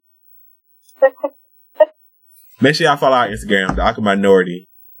posted. Make sure y'all follow our Instagram, the Awkward Minority,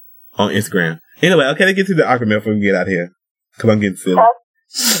 on Instagram. Anyway, okay, let's get to the awkward mail before we get out of here. Come on, get silly. Awkward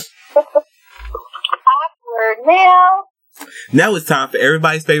mail. Now it's time for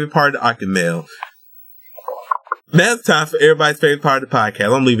everybody's favorite part of the awkward mail. Now it's time for everybody's favorite part of the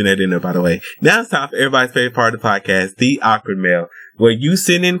podcast. I'm leaving that in there, by the way. Now it's time for everybody's favorite part of the podcast, the awkward mail, where you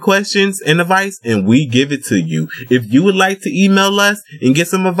send in questions and advice and we give it to you. If you would like to email us and get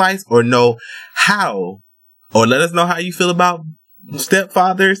some advice or know how, or let us know how you feel about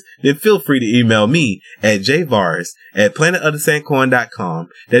stepfathers, then feel free to email me at javars@planetofthesancorn.com.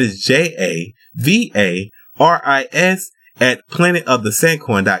 That is JAVARIS at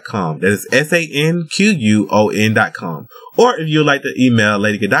planetofthesancorn.com. That is SANQUON.com. Or if you'd like to email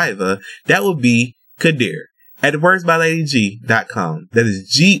Lady Godiva, that would be Kadir at wordsbyladyg.com. That is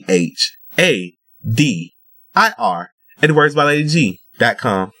GHADIR at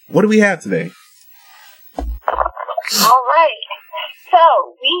wordsbyladyg.com. What do we have today? All right. So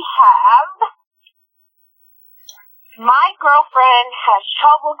we have, my girlfriend has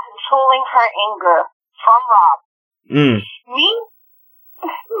trouble controlling her anger from Rob. Me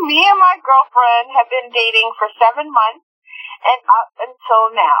and my girlfriend have been dating for 7 months, and up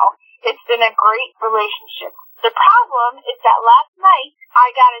until now, it's been a great relationship. The problem is that last night,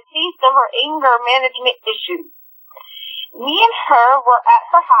 I got a taste of her anger management issues. Me and her were at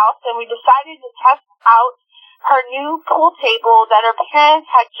her house, and we decided to test out her new pool table that her parents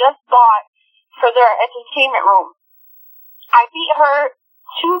had just bought for their entertainment room. I beat her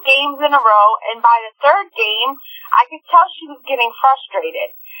 2 games in a row, and by the 3rd game, I could tell she was getting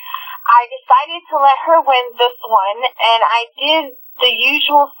frustrated. I decided to let her win this one, and I did the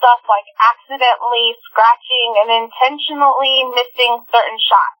usual stuff like accidentally scratching and intentionally missing certain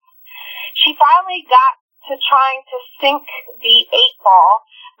shots. She finally got to trying to sink the 8-ball,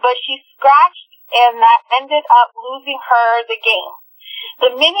 but she scratched, and that ended up losing her the game.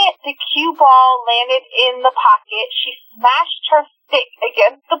 The minute the cue ball landed in the pocket, she smashed her stick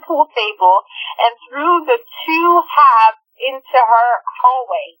against the pool table and threw the 2 halves into her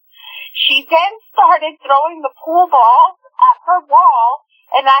hallway. She then started throwing the pool balls at her wall,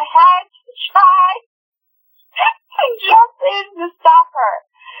 and I had to try to jump in to stop her.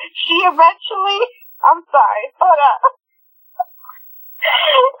 She eventually, I'm sorry, hold up.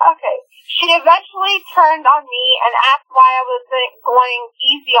 Okay. She eventually turned on me and asked why I wasn't going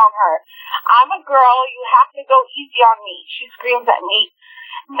easy on her. I'm a girl, you have to go easy on me, she screams at me.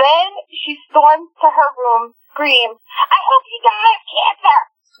 Then she storms to her room, screams, I hope you die of cancer!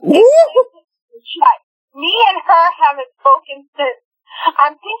 Me and her haven't spoken since.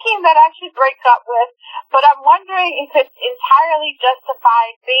 I'm thinking that I should break up with, but I'm wondering if it's entirely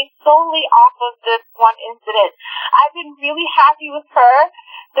justified based solely off of this one incident. I've been really happy with her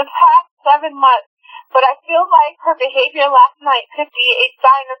the past 7 months, but I feel like her behavior last night could be a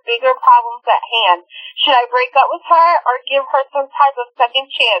sign of bigger problems at hand. Should I break up with her or give her some type of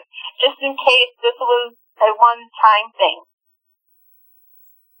second chance, just in case this was a one-time thing?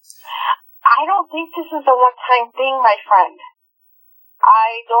 I don't think this is a one-time thing, my friend.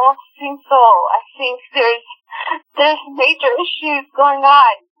 I don't think so. I think there's major issues going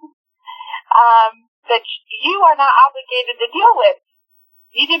on that you are not obligated to deal with.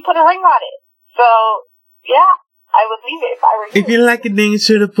 You didn't put a ring on it. So, yeah, I would leave it if I were you. If you like it, then you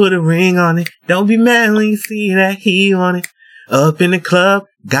should have put a ring on it. Don't be mad when you see that he on it. Up in the club,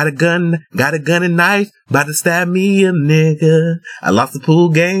 got a gun and knife, about to stab me a nigga. I lost the pool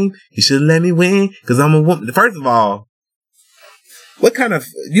game, you should let me win, cause I'm a woman. First of all, what kind of,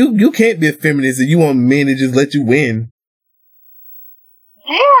 you can't be a feminist if you want men to just let you win.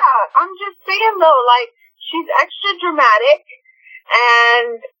 Yeah, I'm just saying though, like, she's extra dramatic,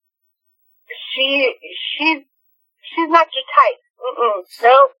 and she's not your type.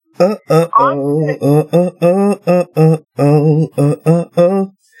 Nope.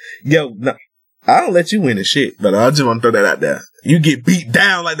 Yo, I don't let you win the shit, but I just want to throw that out there. You get beat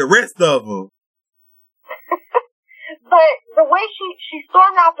down like the rest of them. But the way she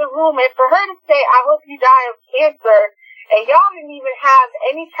stormed out the room, and for her to say, I hope you die of cancer, and y'all didn't even have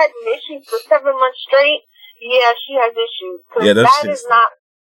any type of issues for 7 months straight, yeah, she has issues. Because that is not...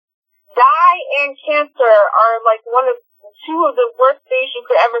 Die and cancer are like two of the worst things you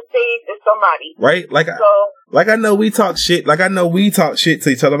could ever say to somebody. Right? I know we talk shit. Like, I know we talk shit to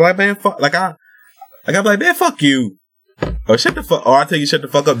each other. Like, man, fuck. I'm like, man, fuck you. Or shut the fuck, or I tell you shut the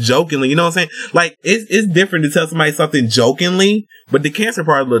fuck up jokingly, you know what I'm saying? Like, it's different to tell somebody something jokingly, but the cancer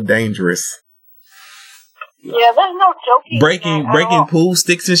part is a little dangerous. Yeah, there's no joking. Breaking pool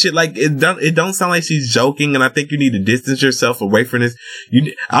sticks and shit, like, it don't sound like she's joking, and I think you need to distance yourself away from this.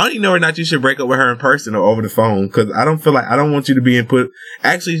 I don't even know whether or not you should break up with her in person or over the phone, because I don't want you to be input.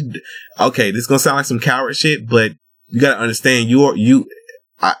 Actually, okay, this is gonna sound like some coward shit, but you gotta understand,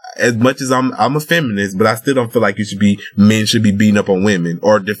 as much as I'm a feminist, but I still don't feel like men should be beating up on women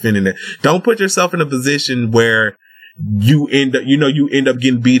or defending it. Don't put yourself in a position where you end up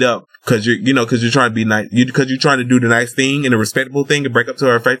getting beat up because you're trying to be nice, because you're trying to do the nice thing and the respectable thing and break up to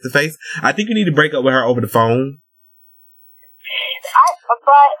her face to face. I think you need to break up with her over the phone.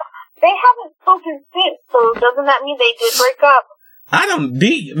 But they haven't spoken since, so doesn't that mean they did break up?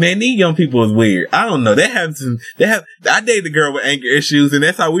 These young people is weird. I don't know. I dated a girl with anger issues, and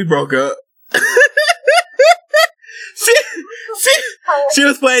that's how we broke up. She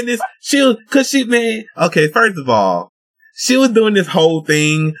was playing this, okay, first of all, she was doing this whole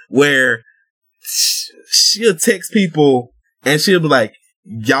thing where she'll text people and she'll be like,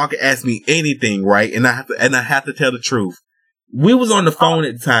 y'all can ask me anything, right? And I have to tell the truth. We was on the phone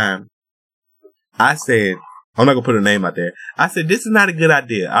at the time. I said, I'm not gonna put her name out there. I said, this is not a good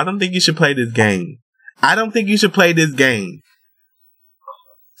idea. I don't think you should play this game.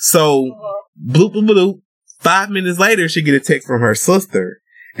 So, bloop, bloop, bloop. 5 minutes later, she get a text from her sister.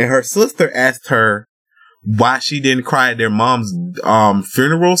 And her sister asked her why she didn't cry at their mom's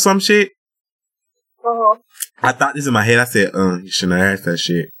funeral or some shit. I thought this in my head. I said, you shouldn't have asked that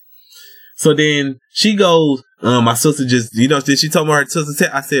shit. So then she goes, my sister just, she told me her sister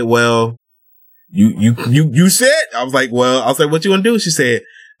said, I said, well, you said, I was like, what you gonna do? She said,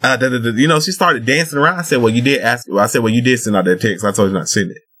 she started dancing around. I said, well, you did ask, I said, well, you did send out that text. I told you not to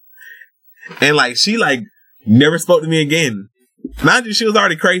send it. And like, she like never spoke to me again. Mind you, she was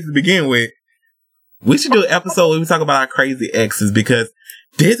already crazy to begin with. We should do an episode where we talk about our crazy exes, because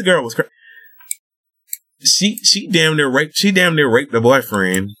this girl was crazy. She damn near raped the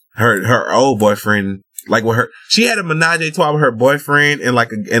boyfriend, her old boyfriend. Like with her, she had a menage a trois with her boyfriend and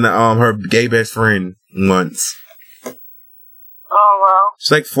her gay best friend once. Oh wow!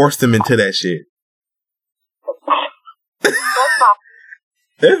 She like forced him into that shit.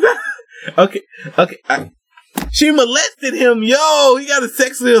 Okay. She molested him, yo. He got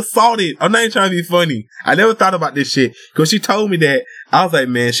sexually assaulted. I'm not even trying to be funny. I never thought about this shit because she told me that. I was like,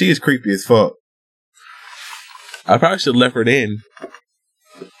 man, she is creepy as fuck. I probably should have left her in.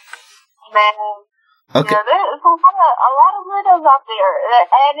 Man. Okay. Yeah, there's a lot of widows out there,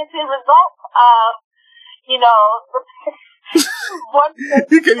 and it's a result of, one.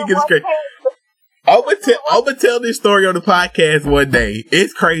 You can't even get straight. I'm gonna tell this story on the podcast one day.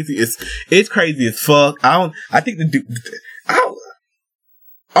 It's crazy. It's crazy as fuck. I'm gonna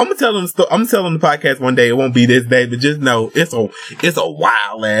tell them the podcast one day. It won't be this day, but just know it's a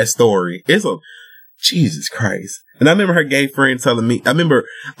wild ass story. Jesus Christ. And I remember her gay friend telling me, I remember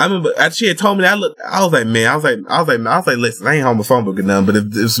after she had told me that, I was like, listen, I ain't homophobic or nothing, but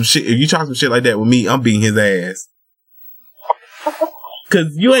if you try some shit like that with me, I'm beating his ass.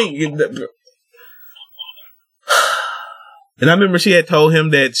 Cause you ain't, and I remember she had told him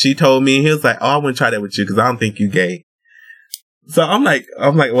that she told me, and he was like, oh, I wouldn't try that with you cause I don't think you gay. So I'm like,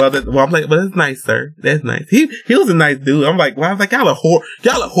 well, that's nice, sir. That's nice. He was a nice dude. I'm like, y'all a whore.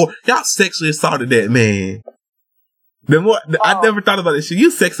 Y'all sexually assaulted that man. I never thought about this shit. You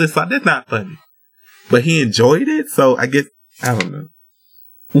sexually assaulted. That's not funny. But he enjoyed it, so I guess, I don't know.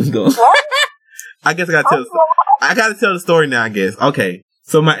 What's going on? I guess I gotta tell the story now, I guess. Okay.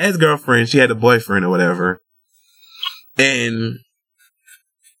 So my ex-girlfriend, she had a boyfriend or whatever. And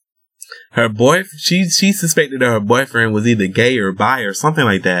her she suspected that her boyfriend was either gay or bi or something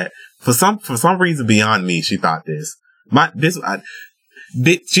like that. For some reason beyond me, she thought this.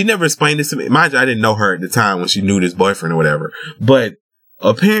 She never explained this to me. Mind you, I didn't know her at the time when she knew this boyfriend or whatever. But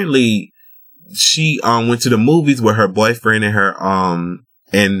apparently, she went to the movies with her boyfriend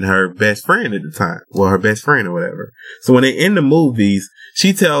and her best friend at the time. Well, her best friend or whatever. So when they're in the movies,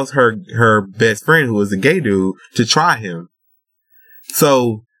 she tells her best friend, who is a gay dude, to try him.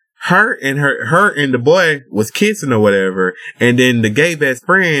 So her and the boy was kissing or whatever, and then the gay best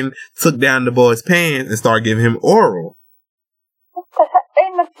friend took down the boy's pants and started giving him oral. What the heck?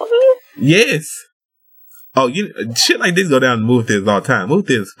 In the police? Yes. Oh, shit like this go down in movie theaters all the time. Movie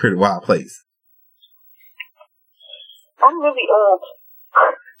theaters is a pretty wild place. I'm really old.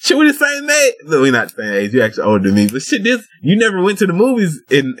 Shit, we the same age. No, we're not the same age. You're actually older than me. But shit, you never went to the movies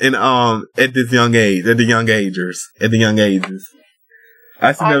at this young age, at the young ages.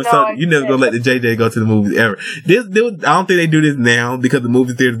 I never you never gonna let the JJ go to the movies ever. I don't think they do this now because the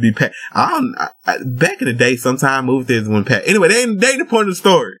movie theaters be packed. Back in the day, sometimes movie theaters weren't packed. Anyway, they ain't the point of the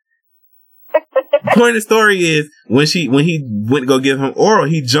story. The point of the story is when he went to go give him oral,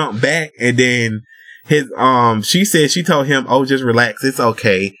 he jumped back and then she told him, "Oh, just relax, it's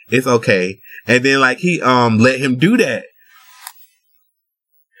okay," and then like he let him do that,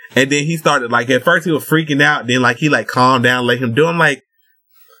 and then he started like at first he was freaking out, then like he like calmed down, let him do. I'm like,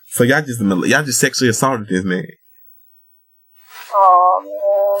 so y'all just sexually assaulted this man. Oh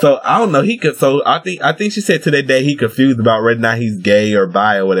man. So I don't know. So I think she said to that day he confused about whether or not he's gay or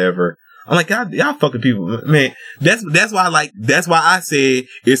bi or whatever. I'm like, y'all fucking people, man. That's why I said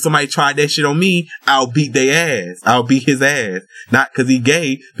if somebody tried that shit on me, I'll beat their ass. I'll beat his ass. Not because he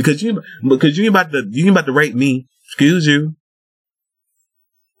gay, because you ain't about to rape me. Excuse you.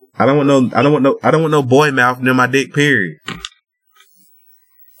 I don't want no boy mouth near my dick. Period.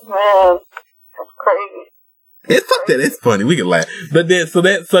 Man, that's crazy. Fuck that. It's funny. We can laugh. But then, so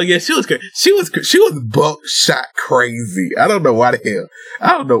yeah, she was crazy. She was buckshot crazy. I don't know why the hell.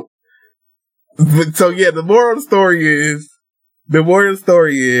 I don't know. But so yeah, the moral of the story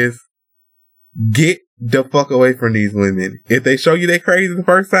is, get the fuck away from these women. If they show you they're crazy the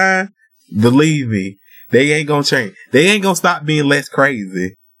first time, believe me, they ain't gonna change. They ain't gonna stop being less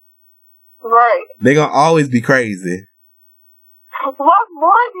crazy. Right. They gonna always be crazy. What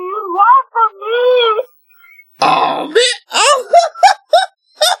more do you want from me? Oh man!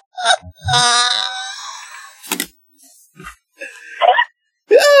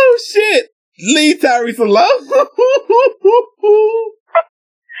 Oh shit! Leave Tyrese alone.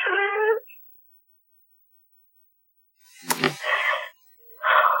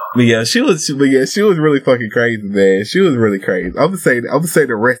 But yeah, she was really fucking crazy, man. She was really crazy. I'm gonna say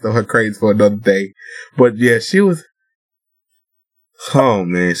the rest of her crazy for another day. But yeah, she was. Oh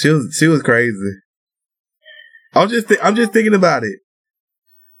man, she was crazy. I'm just thinking about it.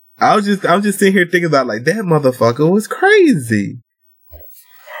 I'm just sitting here thinking about like that motherfucker was crazy.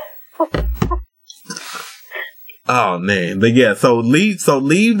 Oh man, but yeah, so leave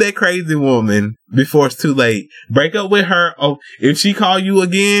that crazy woman before it's too late. Break up with her. Oh, if she call you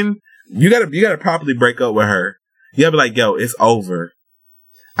again, you gotta properly break up with her. You gotta be like, yo, it's over.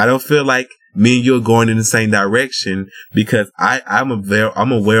 I don't feel like me and you are going in the same direction because I'm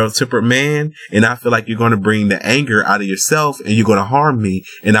a well-tempered man, and I feel like you're going to bring the anger out of yourself and you're going to harm me,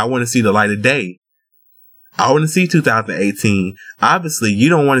 and I want to see the light of day. I want to see 2018. Obviously, you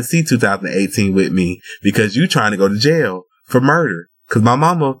don't want to see 2018 with me because you trying to go to jail for murder because my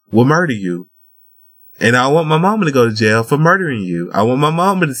mama will murder you. And I want my mama to go to jail for murdering you. I want my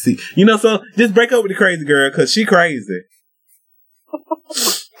mama to see, so just break up with the crazy girl because she crazy.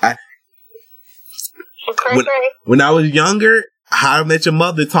 When I was younger, How I Met Your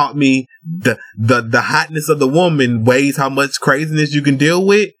Mother taught me the hotness of the woman weighs how much craziness you can deal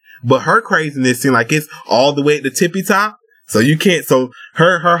with. But her craziness seems like it's all the way at the tippy top. So you can't,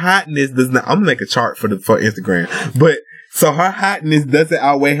 her hotness does not, I'm gonna make a chart for Instagram. But, so her hotness doesn't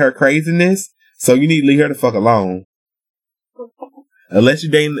outweigh her craziness. So you need to leave her the fuck alone. Unless you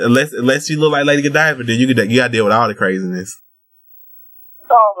look like Lady Godiva, then you gotta deal with all the craziness.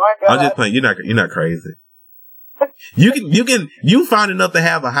 Oh my God. I'm just playing, you're not crazy. You find enough to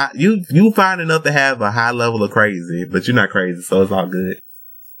have a high level of crazy, but you're not crazy, so it's all good.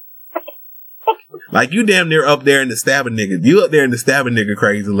 Like, you damn near up there in the stabbing nigga. You up there in the stabbing nigga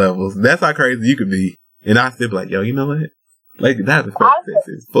crazy levels. That's how crazy you could be. And I still be like, yo, you know what? Like, that is fuck.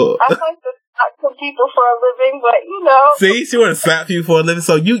 I like to slap some people for a living, but See, she want to slap you for a living,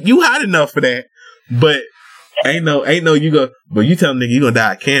 so you hot enough for that. But ain't no you go, but you tell nigga you gonna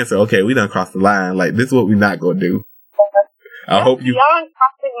die of cancer. Okay, we done crossed the line. Like, this is what we not gonna do. I hope you. Beyond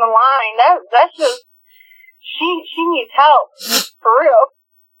crossing the line. That's just, she needs help. For real.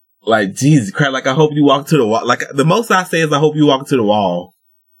 Like, Jesus Christ, like, I hope you walk to the wall. Like, the most I say is, I hope you walk to the wall.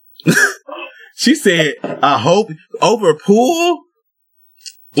 She said, I hope, over a pool?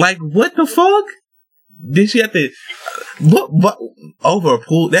 Like, what the fuck? Did she have to, what, over a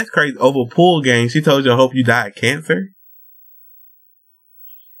pool? That's crazy. Over a pool game, she told you, I hope you die of cancer?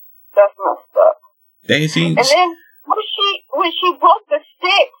 That's messed up. Dang, and then, when she broke the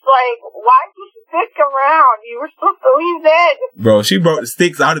sticks, like, why did you stick around? You were supposed to leave then. Bro, she broke the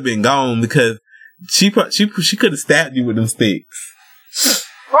sticks, I'd have been gone because she could have stabbed you with them sticks.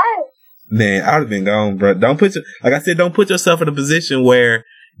 Right. Man, I'd have been gone, bro. Like I said, don't put yourself in a position where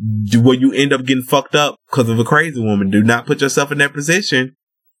you end up getting fucked up because of a crazy woman. Do not put yourself in that position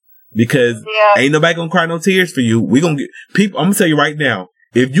because ain't nobody gonna cry no tears for you. We gonna get people. I'm gonna tell you right now,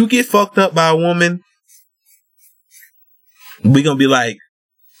 if you get fucked up by a woman, we gonna be like,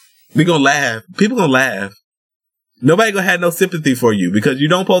 we gonna laugh. People gonna laugh. Nobody gonna have no sympathy for you because you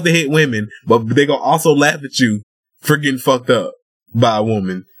don't supposed to hit women, but they gonna also laugh at you for getting fucked up by a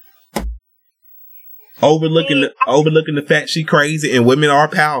woman. Overlooking the fact she crazy and women are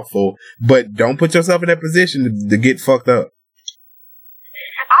powerful, but don't put yourself in that position to get fucked up.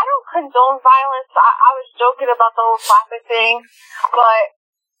 I don't condone violence. I was joking about the whole topic thing, but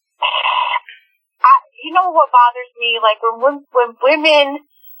you know what bothers me? Like when women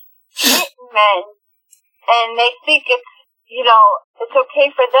hit men and they think it's okay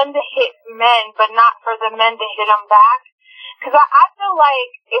for them to hit men, but not for the men to hit them back. Because I feel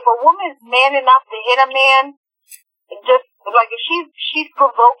like if a woman's man enough to hit a man, just like if she's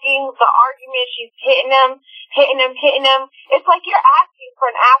provoking the argument, she's hitting him, it's like you're asking for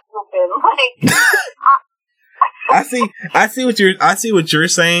an ass whooping. Like I see what you're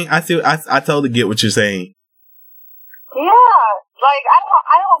saying. I totally get what you're saying. Yeah, like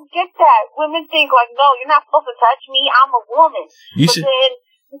I don't get that. Women think like, no, you're not supposed to touch me. I'm a woman. Then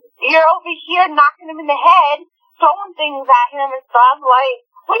you're over here knocking him in the head, throwing things at him and stuff. Like,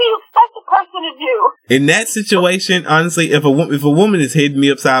 what do you expect the person to do? In that situation, honestly, if a woman is hitting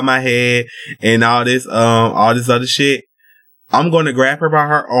me upside my head and all this other shit, I'm going to grab her by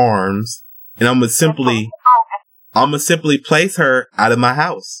her arms and I'm gonna simply place her out of my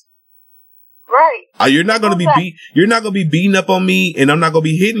house. Right. You're not gonna be beating up on me, and I'm not gonna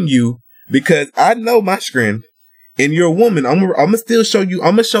be hitting you because I know my strength. And you're a woman. I'm gonna still show you.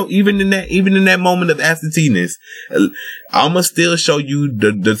 I'm gonna show even in that moment of absenteeism. I'm gonna still show you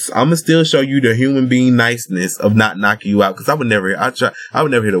the human being niceness of not knocking you out. Because I would never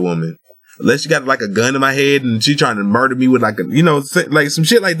hit a woman unless she got like a gun in my head and she trying to murder me with like some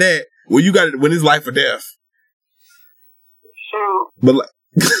shit like that. Where you got it when it's life or death. True. But like,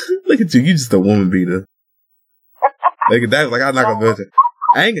 look at you. You just a woman beater. Like that's like I'm not gonna.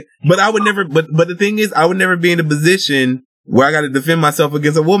 But I would never. But the thing is, I would never be in a position where I got to defend myself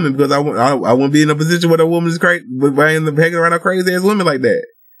against a woman because I wouldn't be in a position where a woman is crazy, where I end up hanging around a crazy ass woman like that.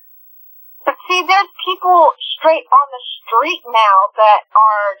 But see, there's people straight on the street now that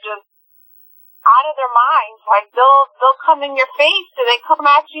are just out of their minds. Like they'll come in your face and they come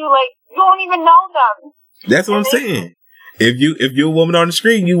at you like you don't even know them. That's what I'm saying. If you're a woman on the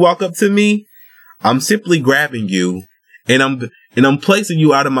street and you walk up to me, I'm simply grabbing you. And I'm placing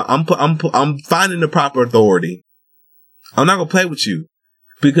you out of my. I'm finding the proper authority. I'm not gonna play with you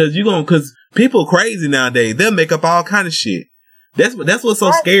because because people crazy nowadays. They'll make up all kind of shit. That's what's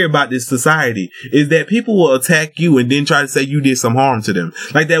so scary about this society is that people will attack you and then try to say you did some harm to them.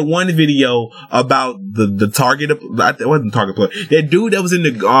 Like that one video about the Target. It wasn't Target plug. That dude that was in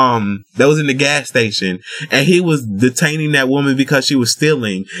the gas station and he was detaining that woman because she was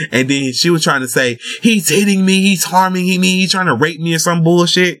stealing. And then she was trying to say he's hitting me, he's harming me, he's trying to rape me or some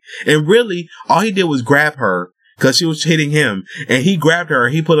bullshit. And really, all he did was grab her. Cause she was hitting him and he grabbed her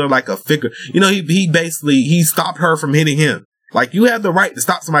and he put her like a figure. He stopped her from hitting him. Like, you have the right to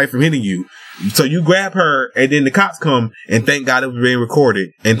stop somebody from hitting you. So you grab her, and then the cops come, and thank God it was being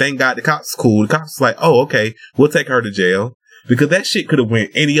recorded. And thank God the cops cool. The cops like, oh, okay, we'll take her to jail. Because that shit could have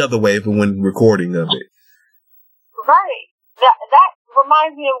went any other way if it wasn't recording of it. Right. That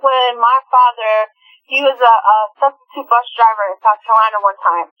reminds me of when my father, he was a substitute bus driver in South Carolina one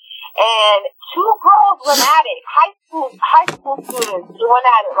time. And two girls went at it. High school students went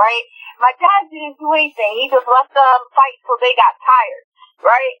at it, right? My dad didn't do anything. He just let them fight till they got tired,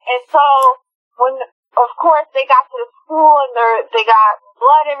 right? And so when, of course, they got to the school and they got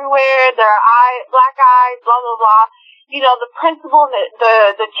blood everywhere, black eyes, blah, blah, blah. The principal,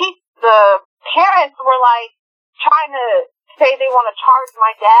 the parents were like trying to say they want to charge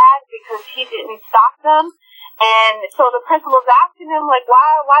my dad because he didn't stop them. And so the principal was asking him, like,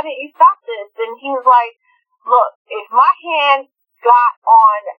 why didn't you stop this? And he was like, look, if my hand got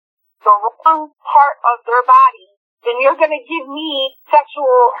on the wrong part of their body, then you're going to give me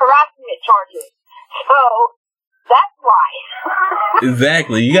sexual harassment charges. So that's why.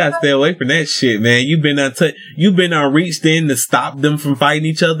 Exactly. You got to stay away from that shit, man. You've been reached in to stop them from fighting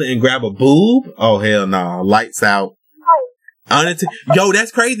each other and grab a boob? Oh, hell no. Lights out. Yo,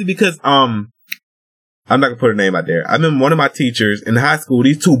 that's crazy because, I'm not gonna put her name out there. I remember one of my teachers in high school,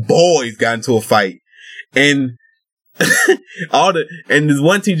 these two boys got into a fight. And and this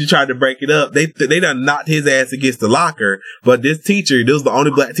one teacher tried to break it up. They done knocked his ass against the locker, but this was the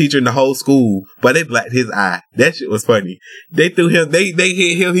only black teacher in the whole school, but they blacked his eye. That shit was funny. They threw him, they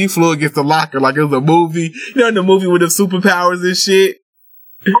hit him, he flew against the locker like it was a movie. You know, in the movie with the superpowers and shit.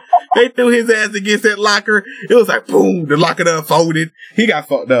 They threw his ass against that locker. It was like boom, the locker done folded. He got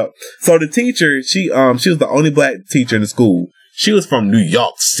fucked up. So the teacher, she was the only black teacher in the school. She was from New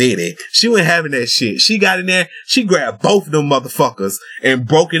York City. She wasn't having that shit. She got in there. She grabbed both of them motherfuckers and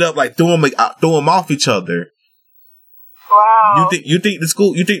broke it up, like threw them off each other. Wow. You think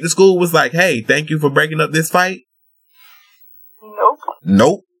the school was like, hey, thank you for breaking up this fight?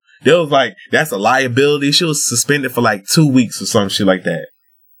 Nope. They was like, that's a liability. She was suspended for like 2 weeks or some shit like that.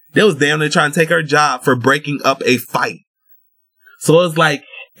 They was damn near trying to take her job for breaking up a fight. So it's like,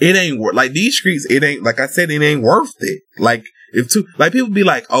 it ain't worth, like these streets, it ain't, like I said, it ain't worth it. Like, people be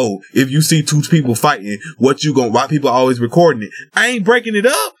like, oh, if you see two people fighting, why people always recording it? I ain't breaking it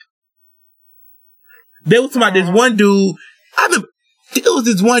up. There was this one dude, there was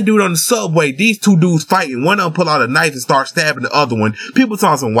this one dude on the subway, these two dudes fighting, one of them pull out a knife and start stabbing the other one. People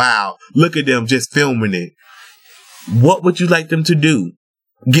talking, wow, look at them just filming it. What would you like them to do?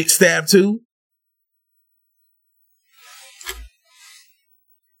 Get stabbed too?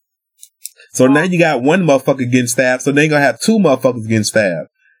 So now you got one motherfucker getting stabbed, so they gonna have two motherfuckers getting stabbed.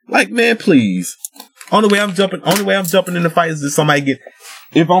 Like, man, please. Only way I'm jumping in the fight is if somebody get.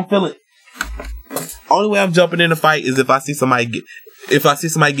 Only way I'm jumping in the fight is if I see somebody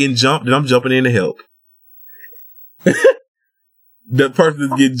getting jumped, then I'm jumping in to help. The person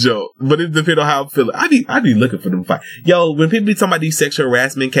is getting jumped, but it depends on how I'm feeling. I be looking for them fight. Yo, when people be talking about these sexual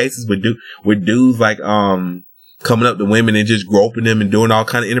harassment cases with dudes like coming up to women and just groping them and doing all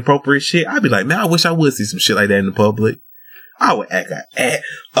kind of inappropriate shit, I'd be like, man, I wish I would see some shit like that in the public. I would act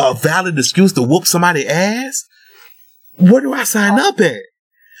a valid excuse to whoop somebody's ass. Where do I sign up at?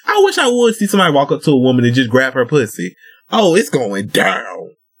 I wish I would see somebody walk up to a woman and just grab her pussy. Oh, it's going down.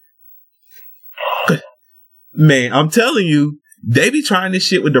 Man, I'm telling you, they be trying this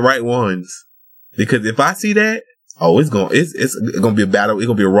shit with the right ones. Because if I see that, it's gonna be a battle. It's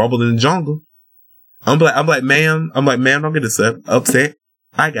gonna be a rumble in the jungle. I'm like, ma'am, don't get upset.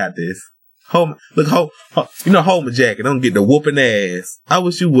 I got this. Hold my jacket. Don't get the whooping ass. I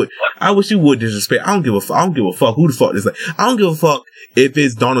wish you would disrespect. I don't give a fuck who the fuck this is. I don't give a fuck if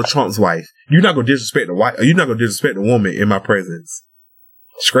it's Donald Trump's wife. You're not gonna disrespect the wife. You're not gonna disrespect the woman in my presence.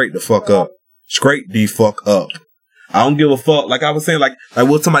 Straight the fuck up. Straight the fuck up. I don't give a fuck. Like I was saying, like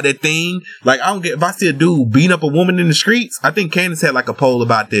what's about that thing? Like, I don't get, if I see a dude beating up a woman in the streets, I think Candace had like a poll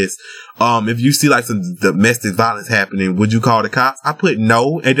about this. If you see like some domestic violence happening, would you call the cops? I put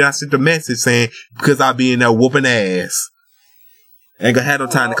no, and then I sent a message saying, because I be in there whooping ass. Ain't gonna have no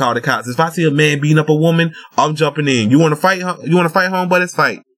time to call the cops. If I see a man beating up a woman, I'm jumping in. You wanna fight, homeboy? Let's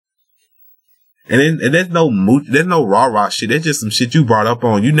fight. And there's no rah-rah shit. There's just some shit you brought up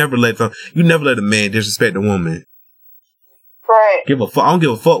on. You never let a man disrespect a woman. Right. I don't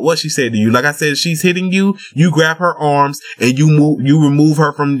give a fuck what she said to you. Like I said, if she's hitting you, you grab her arms and you remove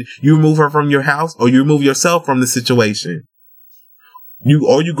her from your house, or you remove yourself from the situation.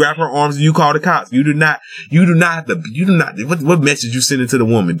 You grab her arms and you call the cops. What message you sending to the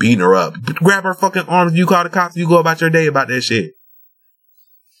woman beating her up? Grab her fucking arms, you call the cops, you go about your day about that shit.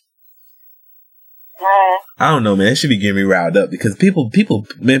 I don't know, man. That should be getting me riled up because people be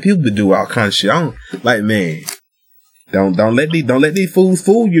do all kinds of shit. I don't like, man. Don't let these fools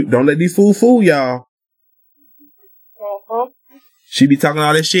fool you. Don't let these fools fool y'all. Mm-hmm. She be talking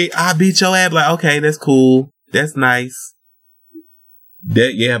all that shit. I beat your ass. Like, okay, that's cool. That's nice.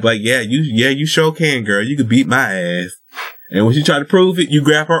 You sure can, girl. You could beat my ass. And when she try to prove it, you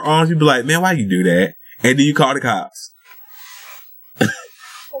grab her arms. You be like, man, why you do that? And then you call the cops.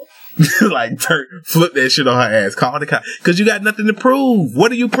 Like, flip that shit on her ass. Call the cops. Because you got nothing to prove.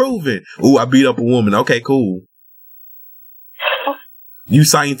 What are you proving? Ooh, I beat up a woman. Okay, cool. You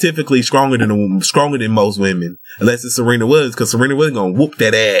scientifically stronger than most women, unless it's Serena Williams, because Serena Williams gonna whoop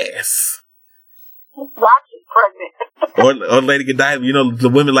that ass. Rocket's pregnant. or Lady Godiva, the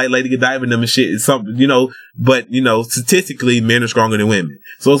women like Lady Godiva and them and shit. It's something, but statistically, men are stronger than women.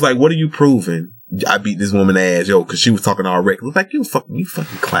 So it's like, what are you proving? I beat this woman ass, because she was talking all reckless. Like, you fucking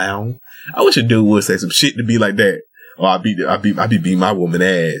clown. I wish a dude would say some shit to be like that. Oh, I be beating my woman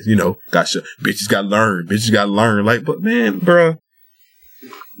ass, Gotcha. Bitches gotta learn. Like, but man, bruh.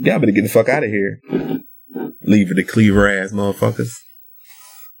 Y'all better get the fuck out of here. Leave it to cleaver ass motherfuckers.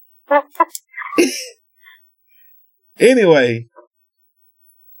 Anyway,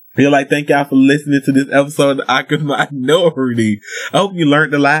 Feel like thank y'all for listening to this episode of Awkward Minority. I hope you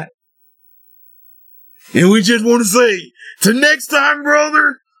learned a lot. And we just want to say, till next time,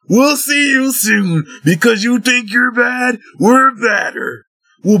 brother, we'll see you soon. Because you think you're bad, we're badder.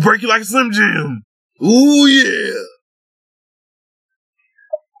 We'll break you like a Slim Jim. Ooh, yeah.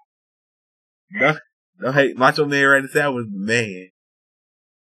 No hate. Macho Man right there was the man.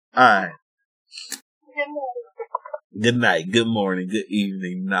 Alright. Good night, good morning, good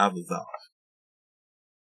evening. Now it's off.